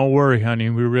husband's like, don't worry, honey.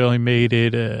 We really made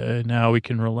it. Now we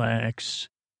can relax.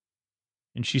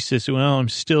 And she says, well, I'm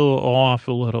still off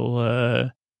a little.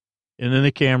 And then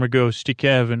the camera goes to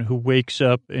Kevin, who wakes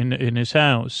up in his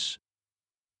house.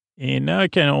 And now I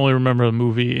kind of only remember the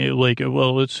movie.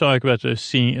 Let's talk about the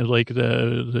scene, like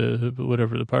the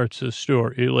whatever, the parts of the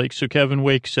story. So Kevin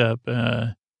wakes up,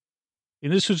 and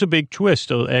this was a big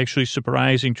twist, actually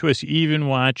surprising twist. Even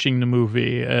watching the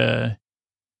movie,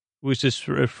 was this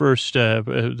first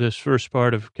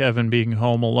part of Kevin being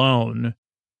home alone.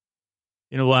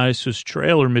 And a lot of this was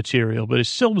trailer material, but it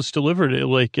still was delivered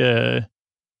like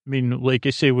I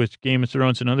say with Game of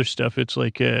Thrones and other stuff, it's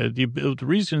like the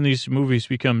reason these movies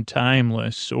become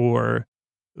timeless or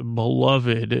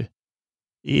beloved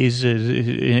is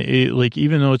like,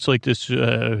 even though it's like this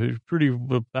pretty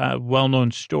well-known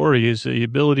story, is the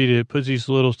ability to put these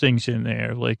little things in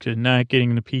there, like not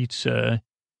getting the pizza.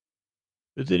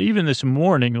 But then even this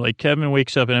morning, like Kevin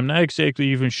wakes up, and I'm not exactly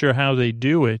even sure how they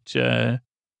do it.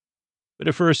 But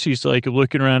at first he's like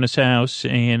looking around his house,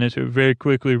 and it very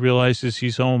quickly realizes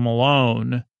he's home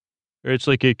alone. Or it's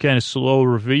like a kind of slow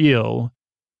reveal.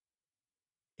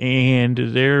 And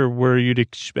there, where you'd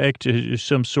expect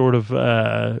some sort of,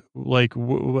 I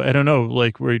don't know,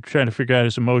 like where you're trying to figure out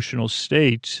his emotional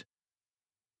state,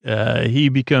 he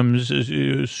becomes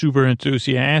super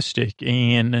enthusiastic.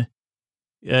 And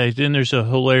then there's a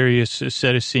hilarious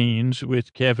set of scenes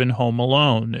with Kevin home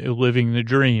alone, living the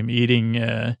dream,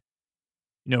 eating,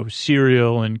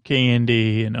 cereal and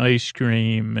candy and ice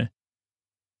cream,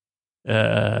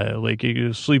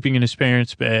 sleeping in his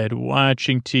parents' bed,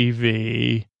 watching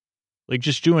TV, like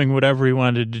just doing whatever he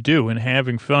wanted to do and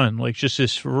having fun, like just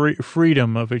this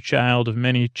freedom of a child of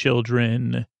many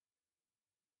children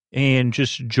and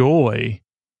just joy.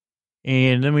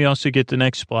 And then we also get the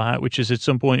next plot, which is at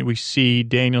some point we see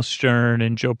Daniel Stern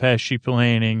and Joe Pesci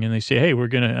planning, and they say, hey, we're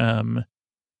going to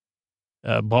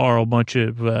borrow a bunch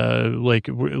of, like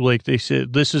they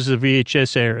said, this is the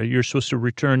VHS era. You're supposed to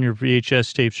return your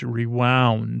VHS tapes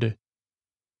rewound.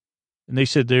 And they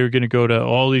said they were going to go to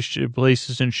all these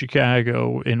places in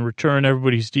Chicago and return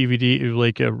everybody's DVD,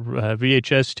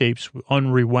 VHS tapes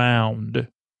unrewound,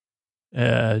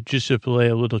 just to play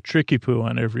a little tricky poo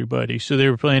on everybody. So they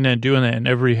were planning on doing that in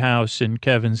every house in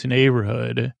Kevin's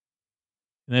neighborhood. And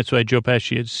that's why Joe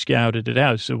Pesci had scouted it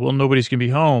out. So, well, nobody's going to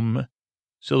be home.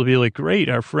 So they'll be like, great,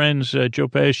 our friends Joe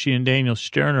Pesci and Daniel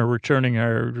Stern are returning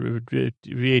our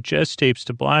VHS tapes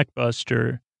to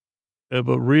Blockbuster.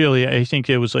 But really, I think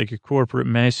it was like a corporate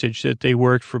message that they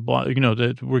worked for,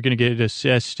 that we're going to get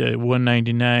assessed at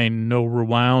 $199 no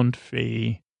rewound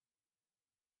fee.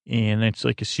 And that's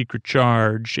like a secret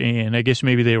charge. And I guess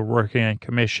maybe they were working on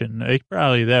commission.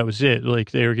 Probably that was it.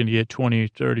 Like they were going to get 20,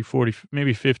 30, 40,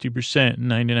 maybe 50%,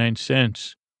 99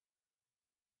 cents.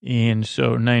 And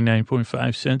so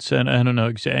 99.5 cents. I don't know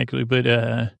exactly, but,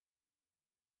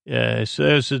 so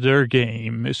that's their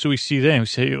game. So we see them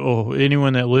say, oh,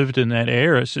 anyone that lived in that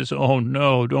era says, oh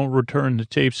no, don't return the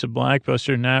tapes to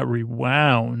Blockbuster, not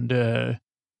rewound.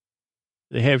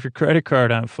 They have your credit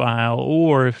card on file,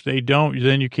 or if they don't,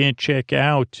 then you can't check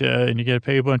out, and you got to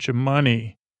pay a bunch of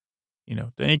money.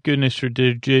 Thank goodness for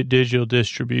digital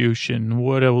distribution.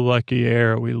 What a lucky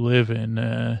era we live in.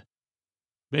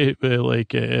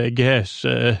 I guess,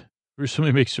 or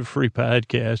somebody makes a free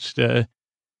podcast,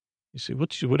 you say,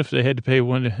 what if they had to pay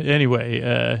one?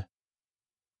 Anyway,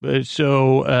 but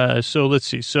so let's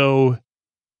see. So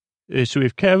we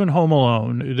have Kevin home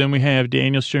alone. Then we have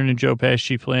Daniel Stern and Joe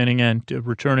Pesci planning on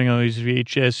returning all these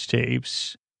VHS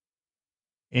tapes.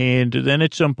 And then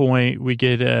at some point we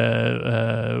get,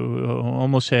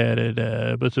 almost had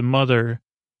it, but the mother,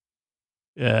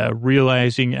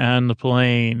 realizing on the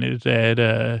plane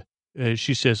that,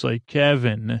 she says like,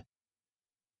 Kevin.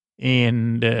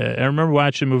 And, I remember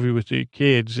watching a movie with the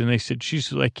kids and they said,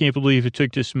 she's like, I can't believe it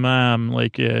took this mom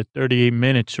like, 38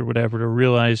 minutes or whatever to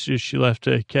realize she left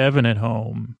Kevin at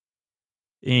home.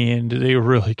 And they were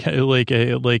really kind of like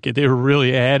they were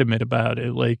really adamant about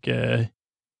it. Like,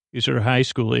 these are high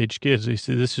school age kids. They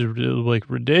said, this is like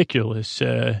ridiculous.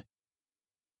 And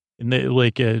they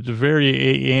like,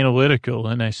 very analytical.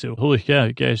 And I said, holy cow,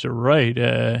 you guys are right.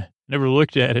 Never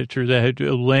looked at it through that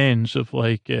lens of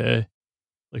like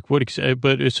what,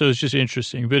 but so it's just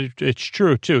interesting, but it's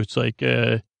true too. It's like,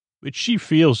 but she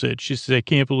feels it. She says, I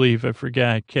can't believe I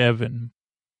forgot Kevin.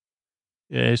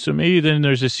 So maybe then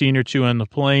there's a scene or two on the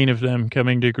plane of them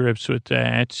coming to grips with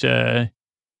that.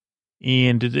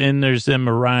 And then there's them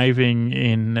arriving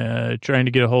in, trying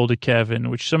to get a hold of Kevin,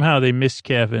 which somehow they missed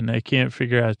Kevin. I can't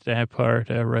figure out that part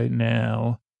right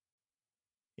now.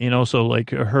 And also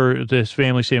like this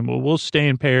family saying, well, we'll stay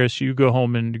in Paris. You go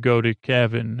home and go to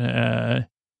Kevin.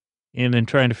 And then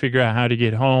trying to figure out how to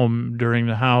get home during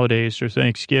the holidays or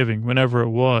Thanksgiving, whenever it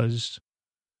was.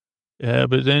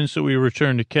 But then, so we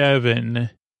return to Kevin,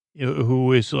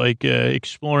 who is like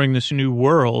exploring this new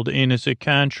world, and it's a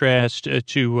contrast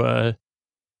to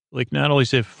like not only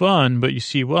is it fun, but you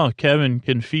see, well, Kevin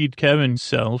can feed Kevin's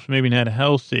self, maybe not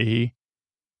healthy,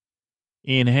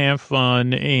 and have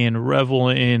fun and revel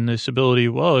in this ability.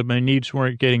 Well, my needs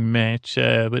weren't getting met,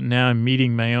 but now I'm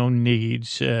meeting my own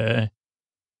needs.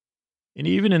 And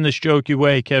even in this jokey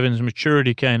way, Kevin's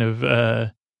maturity kind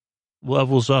of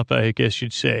levels up, I guess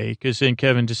you'd say, because then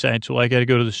Kevin decides, well, I got to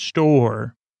go to the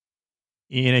store,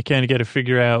 and I kind of got to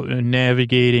figure out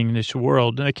navigating this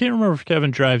world. And I can't remember if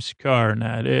Kevin drives the car or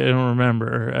not. I don't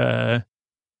remember.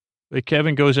 But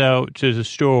Kevin goes out to the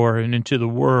store and into the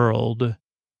world.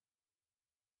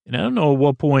 And I don't know at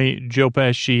what point Joe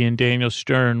Pesci and Daniel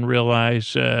Stern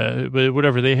realize, but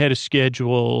whatever, they had a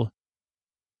schedule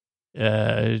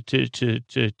to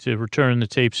return the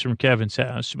tapes from Kevin's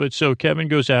house. But so Kevin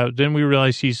goes out, then we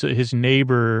realize he's his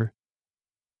neighbor.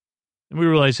 And we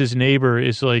realize his neighbor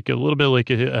is like a little bit like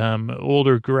a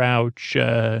older grouch,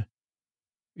 that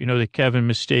Kevin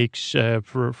mistakes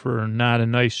for not a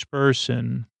nice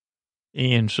person.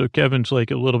 And so Kevin's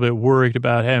like a little bit worried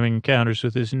about having encounters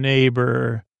with his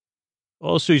neighbor.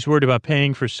 Also, he's worried about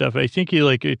paying for stuff. I think he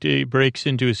it breaks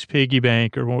into his piggy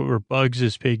bank or bugs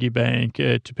his piggy bank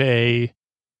to pay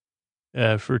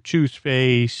for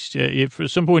toothpaste. If at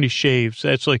some point he shaves,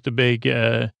 that's like the big,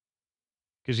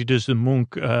 because he does the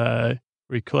Munch, where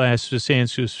he clasps his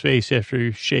hands to his face after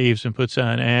he shaves and puts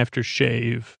on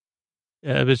aftershave.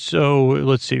 But so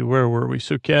let's see, where were we?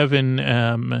 So Kevin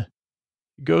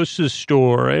goes to the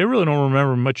store. I really don't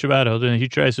remember much about it other than he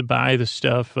tries to buy the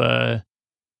stuff.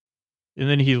 And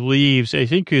then he leaves, I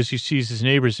think because he sees his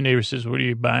neighbor. His neighbor says, what are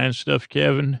you buying stuff,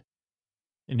 Kevin?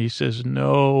 And he says,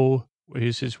 no.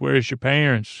 He says, where's your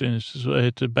parents? And he says,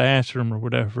 at the bathroom or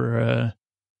whatever.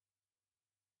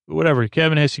 Whatever.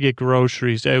 Kevin has to get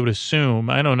groceries, I would assume.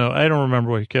 I don't know. I don't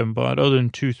remember what Kevin bought other than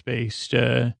toothpaste.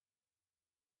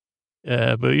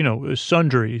 But,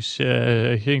 sundries.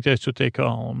 I think that's what they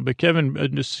call them. But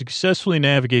Kevin successfully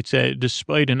navigates that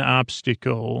despite an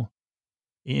obstacle.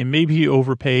 And maybe he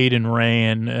overpaid and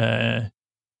ran,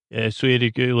 so he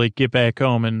had to get back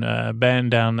home and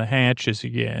batten down the hatches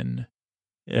again,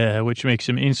 which makes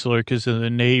him insular because of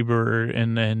the neighbor.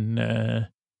 And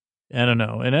then I don't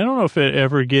know, and I don't know if it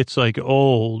ever gets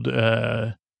old.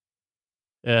 But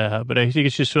I think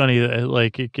it's just funny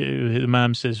that the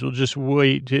mom says, "Well, just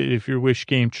wait if your wish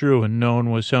came true," and no one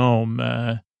was home.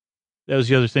 That was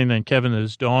the other thing. Then Kevin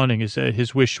is dawning is that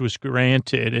his wish was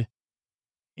granted.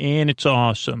 And it's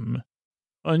awesome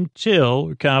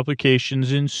until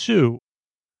complications ensue,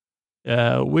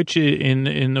 which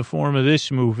in the form of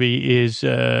this movie is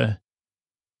Joe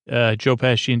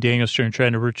Pesci and Daniel Stern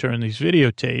trying to return these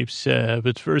videotapes.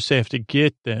 But first they have to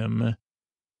get them.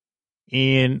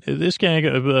 And this kind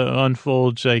of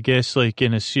unfolds, I guess,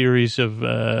 in a series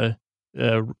of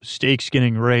stakes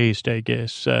getting raised, I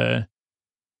guess. And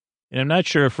I'm not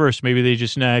sure at first, maybe they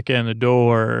just knock on the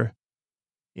door.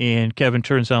 And Kevin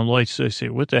turns on lights. So I say,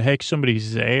 what the heck?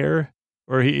 Somebody's there?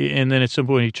 And then at some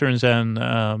point he turns on,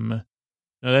 no,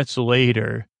 that's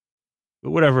later.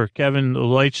 But whatever, Kevin, the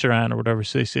lights are on or whatever.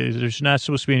 So they say, there's not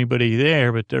supposed to be anybody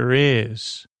there, but there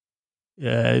is.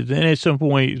 Then at some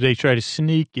point they try to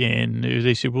sneak in.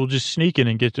 They say, we'll just sneak in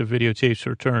and get the videotapes,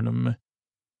 return them.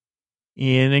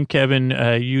 And then Kevin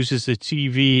uses the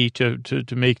TV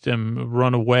to make them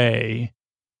run away.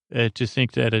 to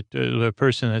think that the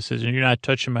person that says, "You're not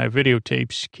touching my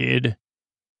videotapes, kid.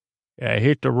 I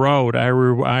hit the road.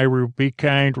 Be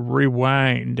kind,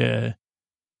 rewind."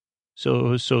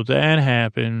 So that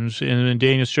happens, and then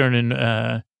Daniel Stern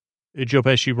and Joe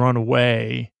Pesci run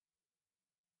away.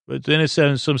 But then it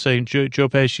says something Joe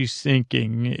Pesci's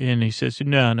thinking, and he says,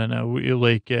 "No.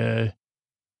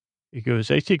 He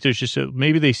goes, I think there's just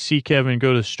maybe they see Kevin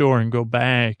go to the store and go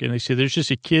back, and they say there's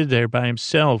just a kid there by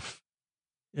himself.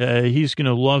 He's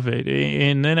gonna love it."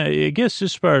 And then I guess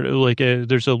this part,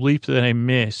 there's a leap that I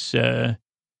miss.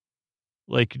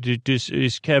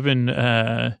 Is Kevin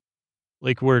I'm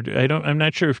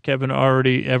not sure if Kevin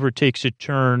already ever takes a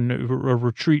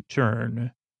retreat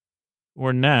turn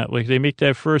or not. Like, they make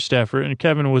that first effort, and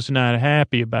Kevin was not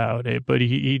happy about it, but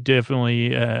he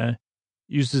definitely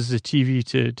uses the TV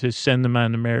to send them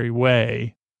on the merry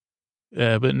way.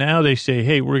 But now they say,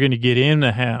 hey, we're going to get in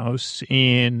the house.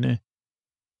 And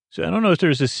so I don't know if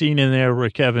there's a scene in there where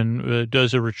Kevin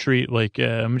does a retreat,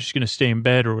 I'm just going to stay in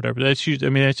bed or whatever.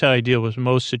 That's how I deal with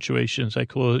most situations. I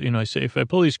say, if I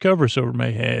pull these covers over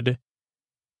my head,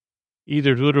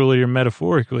 either literally or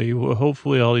metaphorically, well,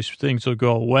 hopefully all these things will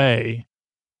go away.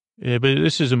 But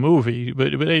this is a movie.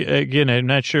 But again, I'm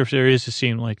not sure if there is a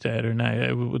scene like that or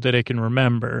not that I can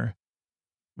remember.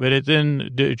 But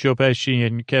then Joe Pesci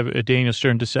and Daniel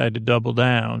Stern decide to double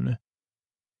down.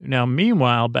 Now,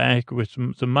 meanwhile, back with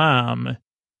the mom,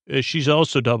 she's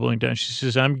also doubling down. She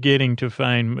says, I'm getting to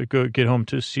get home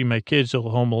to see my kids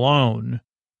home alone.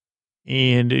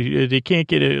 And they can't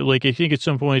get it. I think at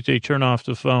some point they turn off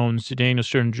the phones to Daniel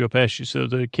Stern and Joe Pesci, so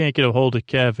they can't get a hold of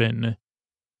Kevin.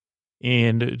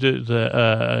 And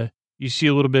you see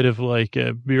a little bit of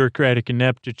a bureaucratic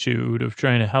ineptitude of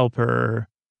trying to help her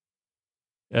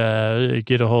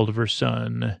get a hold of her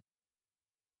son.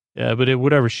 But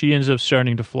whatever, she ends up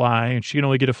starting to fly, and she can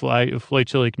only get a flight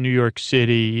to New York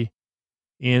City,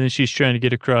 and then she's trying to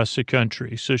get across the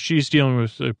country. So she's dealing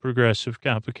with progressive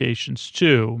complications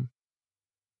too.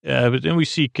 But then we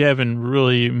see Kevin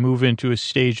really move into a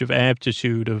stage of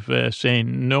aptitude of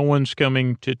saying, no one's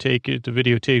coming to take the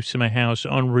videotapes to my house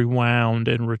unrewound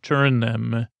and return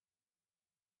them.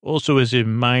 Also, as a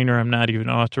minor, I'm not even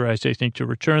authorized, I think, to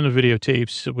return the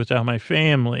videotapes without my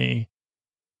family.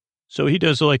 So he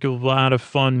does a lot of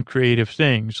fun, creative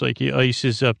things. He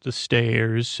ices up the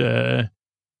stairs. And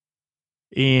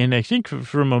I think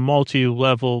from a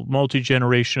multi-level,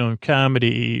 multi-generational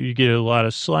comedy, you get a lot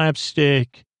of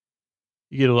slapstick.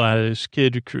 You get a lot of this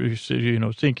kid,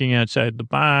 thinking outside the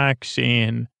box,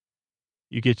 and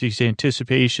you get these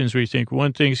anticipations where you think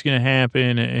one thing's going to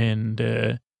happen,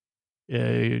 and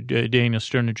Daniel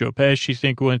Stern and Joe Pesci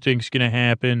think one thing's going to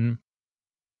happen.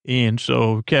 And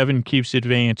so Kevin keeps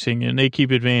advancing, and they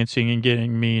keep advancing and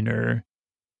getting meaner.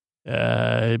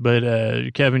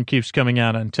 But Kevin keeps coming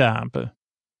out on top.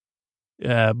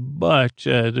 But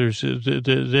there's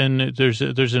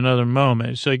another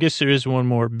moment. So I guess there is one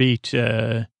more beat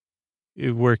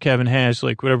where Kevin has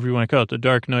whatever you want to call it, the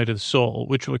dark night of the soul,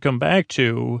 which we'll come back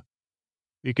to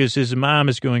because his mom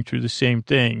is going through the same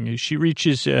thing. She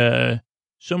reaches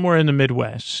somewhere in the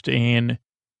Midwest, and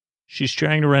she's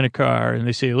trying to rent a car, and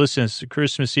they say, listen, it's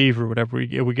Christmas Eve or whatever.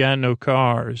 We got no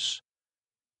cars.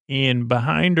 And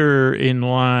behind her in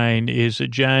line is a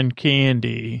John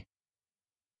Candy.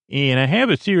 And I have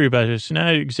a theory about it. It's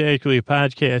not exactly a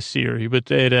podcast theory, but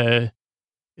that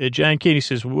John Candy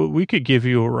says, we could give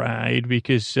you a ride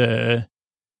because I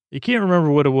can't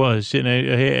remember what it was. And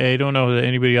I don't know that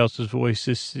anybody else has voiced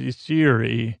this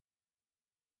theory.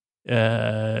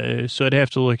 So I'd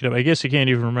have to look it up. I guess I can't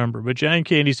even remember. But John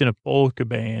Candy's in a polka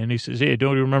band. He says, hey,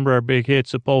 don't you remember our big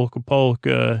hits, the Polka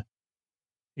Polka?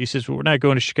 He says, well, we're not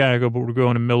going to Chicago, but we're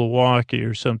going to Milwaukee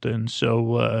or something.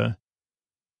 So,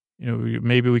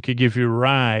 maybe we could give you a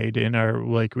ride in our,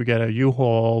 we got a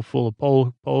U-Haul full of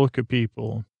polka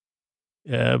people.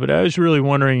 But I was really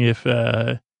wondering if,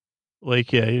 John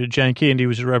Candy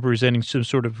was representing some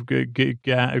sort of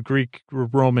Greek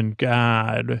Roman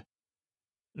god.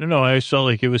 I don't know. I always felt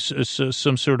like it was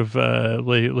some sort of,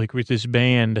 with this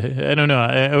band. I don't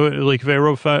know. If I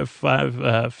wrote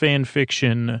fan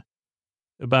fiction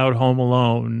about Home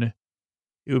Alone,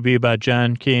 it would be about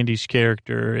John Candy's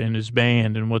character and his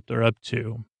band and what they're up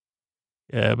to.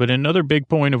 But another big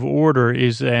point of order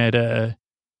is that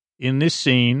in this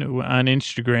scene on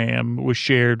Instagram was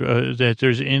shared that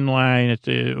there's in line at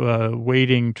the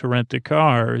waiting to rent the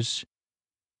cars.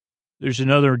 There's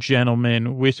another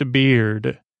gentleman with a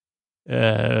beard,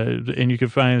 and you can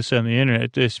find this on the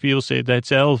internet. People say that's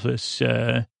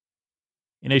Elvis.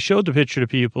 And I showed the picture to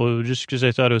people just because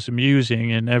I thought it was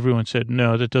amusing, and everyone said,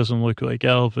 no, that doesn't look like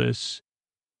Elvis.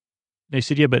 They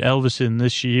said, yeah, but Elvis in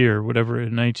this year, whatever,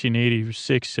 in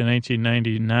 1986 to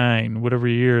 1999, whatever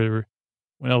year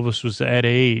when Elvis was that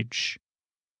age.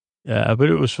 But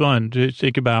it was fun to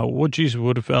think about, what if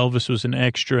Elvis was an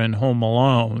extra in Home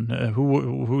Alone?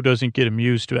 Who doesn't get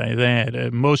amused by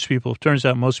that? Most people, turns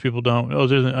out most people don't.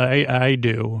 Other than I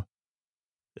do.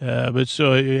 But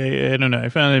so I don't know. I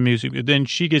found that amusing. But then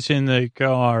she gets in the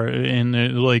car,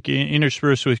 and like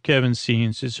interspersed with Kevin's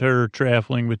scenes is her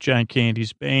traveling with John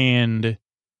Candy's band,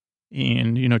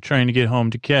 and trying to get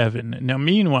home to Kevin. Now,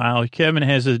 meanwhile, Kevin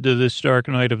has this dark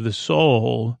night of the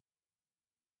soul.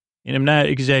 And I'm not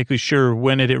exactly sure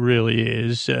when it really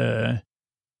is. I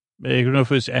don't know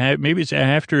if maybe it's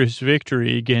after his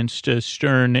victory against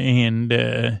Stern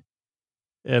and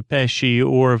Pesci,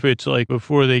 or if it's like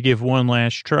before they give one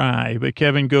last try. But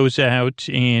Kevin goes out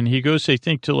and he goes, I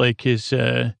think, to like his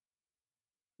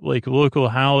like local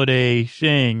holiday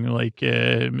thing.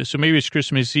 So maybe it's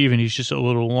Christmas Eve and he's just a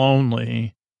little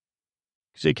lonely.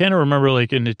 Because I kind of remember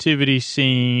like a nativity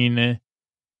scene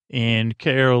and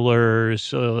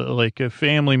carolers, like a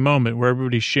family moment where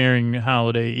everybody's sharing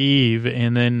holiday eve.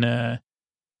 And then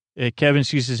Kevin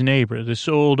sees his neighbor, this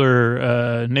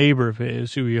older neighbor of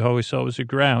his, who he always thought was a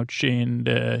grouch. And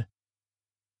the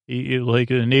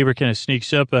neighbor kind of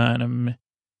sneaks up on him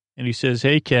and he says,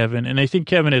 hey, Kevin. And I think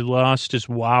Kevin had lost his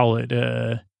wallet.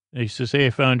 He says, hey, I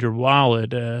found your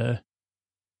wallet, or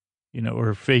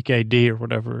fake ID or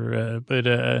whatever.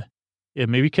 Yeah,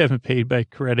 maybe Kevin paid by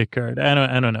credit card.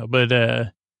 I don't know. But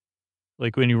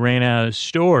like when you ran out of the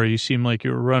store, you seemed like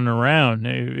you were running around.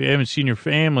 You haven't seen your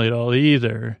family at all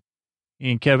either.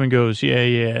 And Kevin goes, yeah.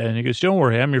 And he goes, don't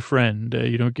worry, I'm your friend.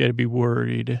 You don't got to be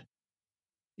worried.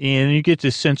 And you get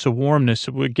this sense of warmness.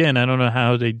 Again, I don't know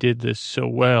how they did this so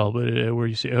well, but where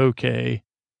you say, okay.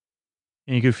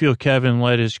 And you can feel Kevin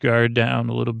let his guard down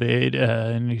a little bit.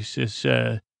 And he says,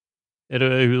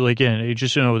 again, I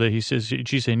just know that he says,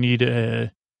 geez, I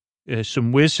need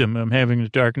some wisdom. I'm having the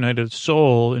dark night of the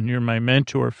soul, and you're my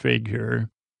mentor figure.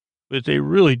 But they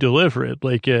really deliver it.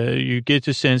 Like, you get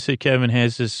the sense that Kevin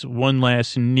has this one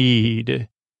last need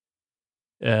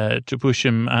to push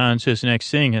him on to his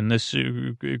next thing, and this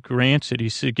grants it.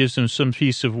 He gives him some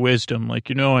piece of wisdom.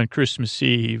 Like, on Christmas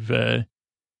Eve, the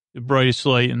brightest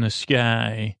light in the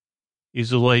sky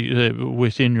is the light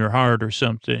within your heart or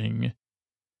something.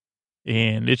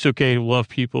 And it's okay to love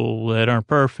people that aren't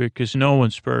perfect because no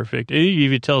one's perfect. He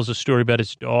even tells a story about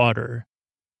his daughter.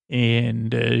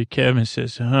 And Kevin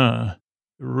says,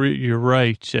 you're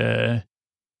right. I'm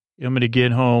going to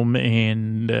get home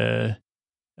and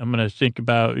I'm going to think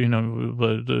about,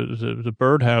 the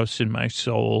birdhouse in my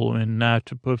soul and not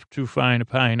to put too fine a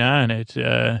pine on it.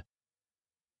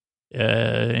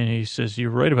 And he says,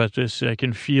 you're right about this. I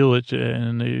can feel it.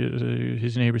 And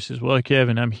his neighbor says, well,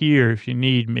 Kevin, I'm here if you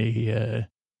need me. And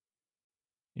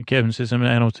Kevin says, I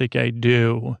don't think I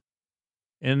do.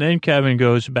 And then Kevin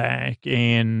goes back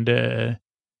and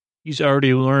he's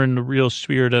already learned the real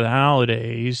spirit of the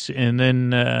holidays. And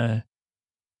then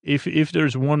if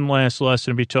there's one last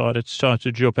lesson to be taught, it's taught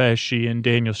to Joe Pesci and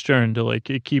Daniel Stern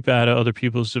to keep out of other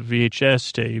people's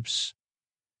VHS tapes.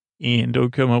 And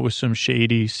don't come up with some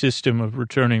shady system of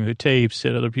returning the tapes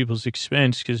at other people's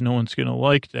expense because no one's going to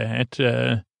like that.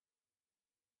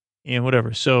 And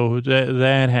whatever. So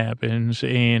that happens.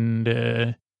 And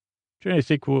trying to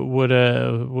think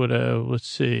let's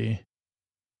see.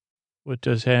 What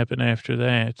does happen after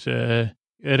that?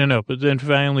 I don't know. But then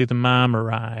finally the mom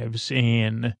arrives.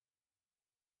 And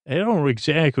I don't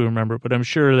exactly remember, but I'm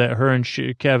sure that her and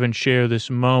Kevin share this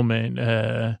moment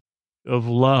of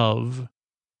love.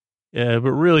 But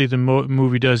really, the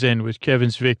movie does end with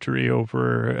Kevin's victory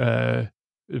over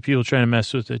people trying to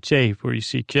mess with the tape, where you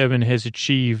see Kevin has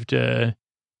achieved the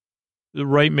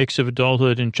right mix of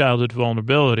adulthood and childhood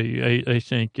vulnerability, I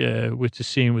think, with the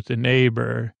scene with the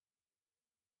neighbor.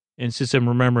 And since I'm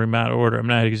remembering them out of order, I'm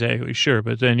not exactly sure.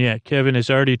 But then, yeah, Kevin has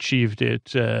already achieved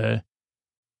it. And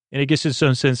I guess in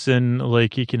some sense, then,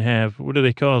 he can have, what do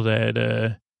they call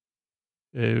that?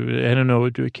 I don't know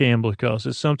what Campbell calls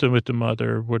it, something with the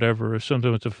mother, whatever, or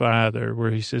something with the father, where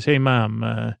he says, hey, Mom,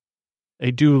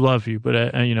 I do love you,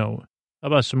 but, how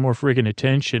about some more friggin'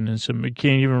 attention and you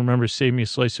can't even remember saving me a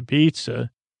slice of pizza.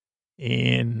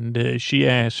 And she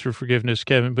asks for forgiveness,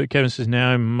 Kevin, but Kevin says,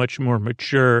 now I'm much more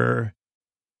mature.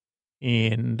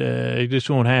 And this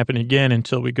won't happen again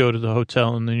until we go to the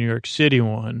hotel in the New York City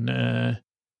one.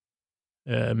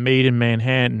 Made in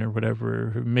Manhattan or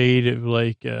whatever, made it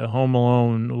like Home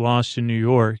Alone, Lost in New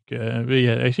York. But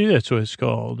yeah, I think that's what it's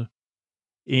called.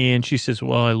 And she says,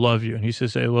 well, I love you. And he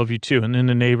says, I love you too. And then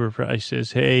the neighbor probably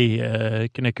says, hey,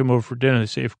 can I come over for dinner? They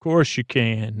say, of course you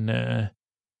can.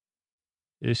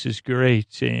 This is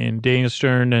great. And Daniel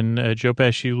Stern and Joe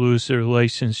Pesci lose their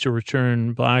license to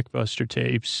return Blockbuster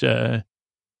tapes,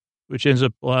 which ends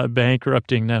up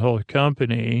bankrupting that whole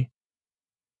company.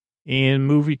 And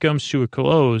movie comes to a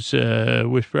close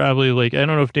with probably like, I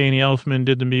don't know if Danny Elfman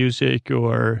did the music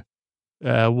or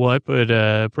what,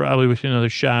 but probably with another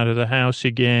shot of the house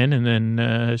again, and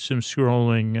then some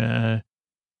scrolling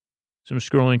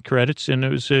credits. And it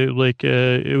was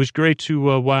it was great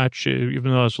to watch,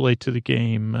 even though I was late to the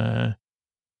game.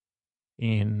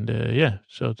 And yeah,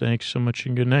 so thanks so much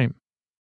and good night.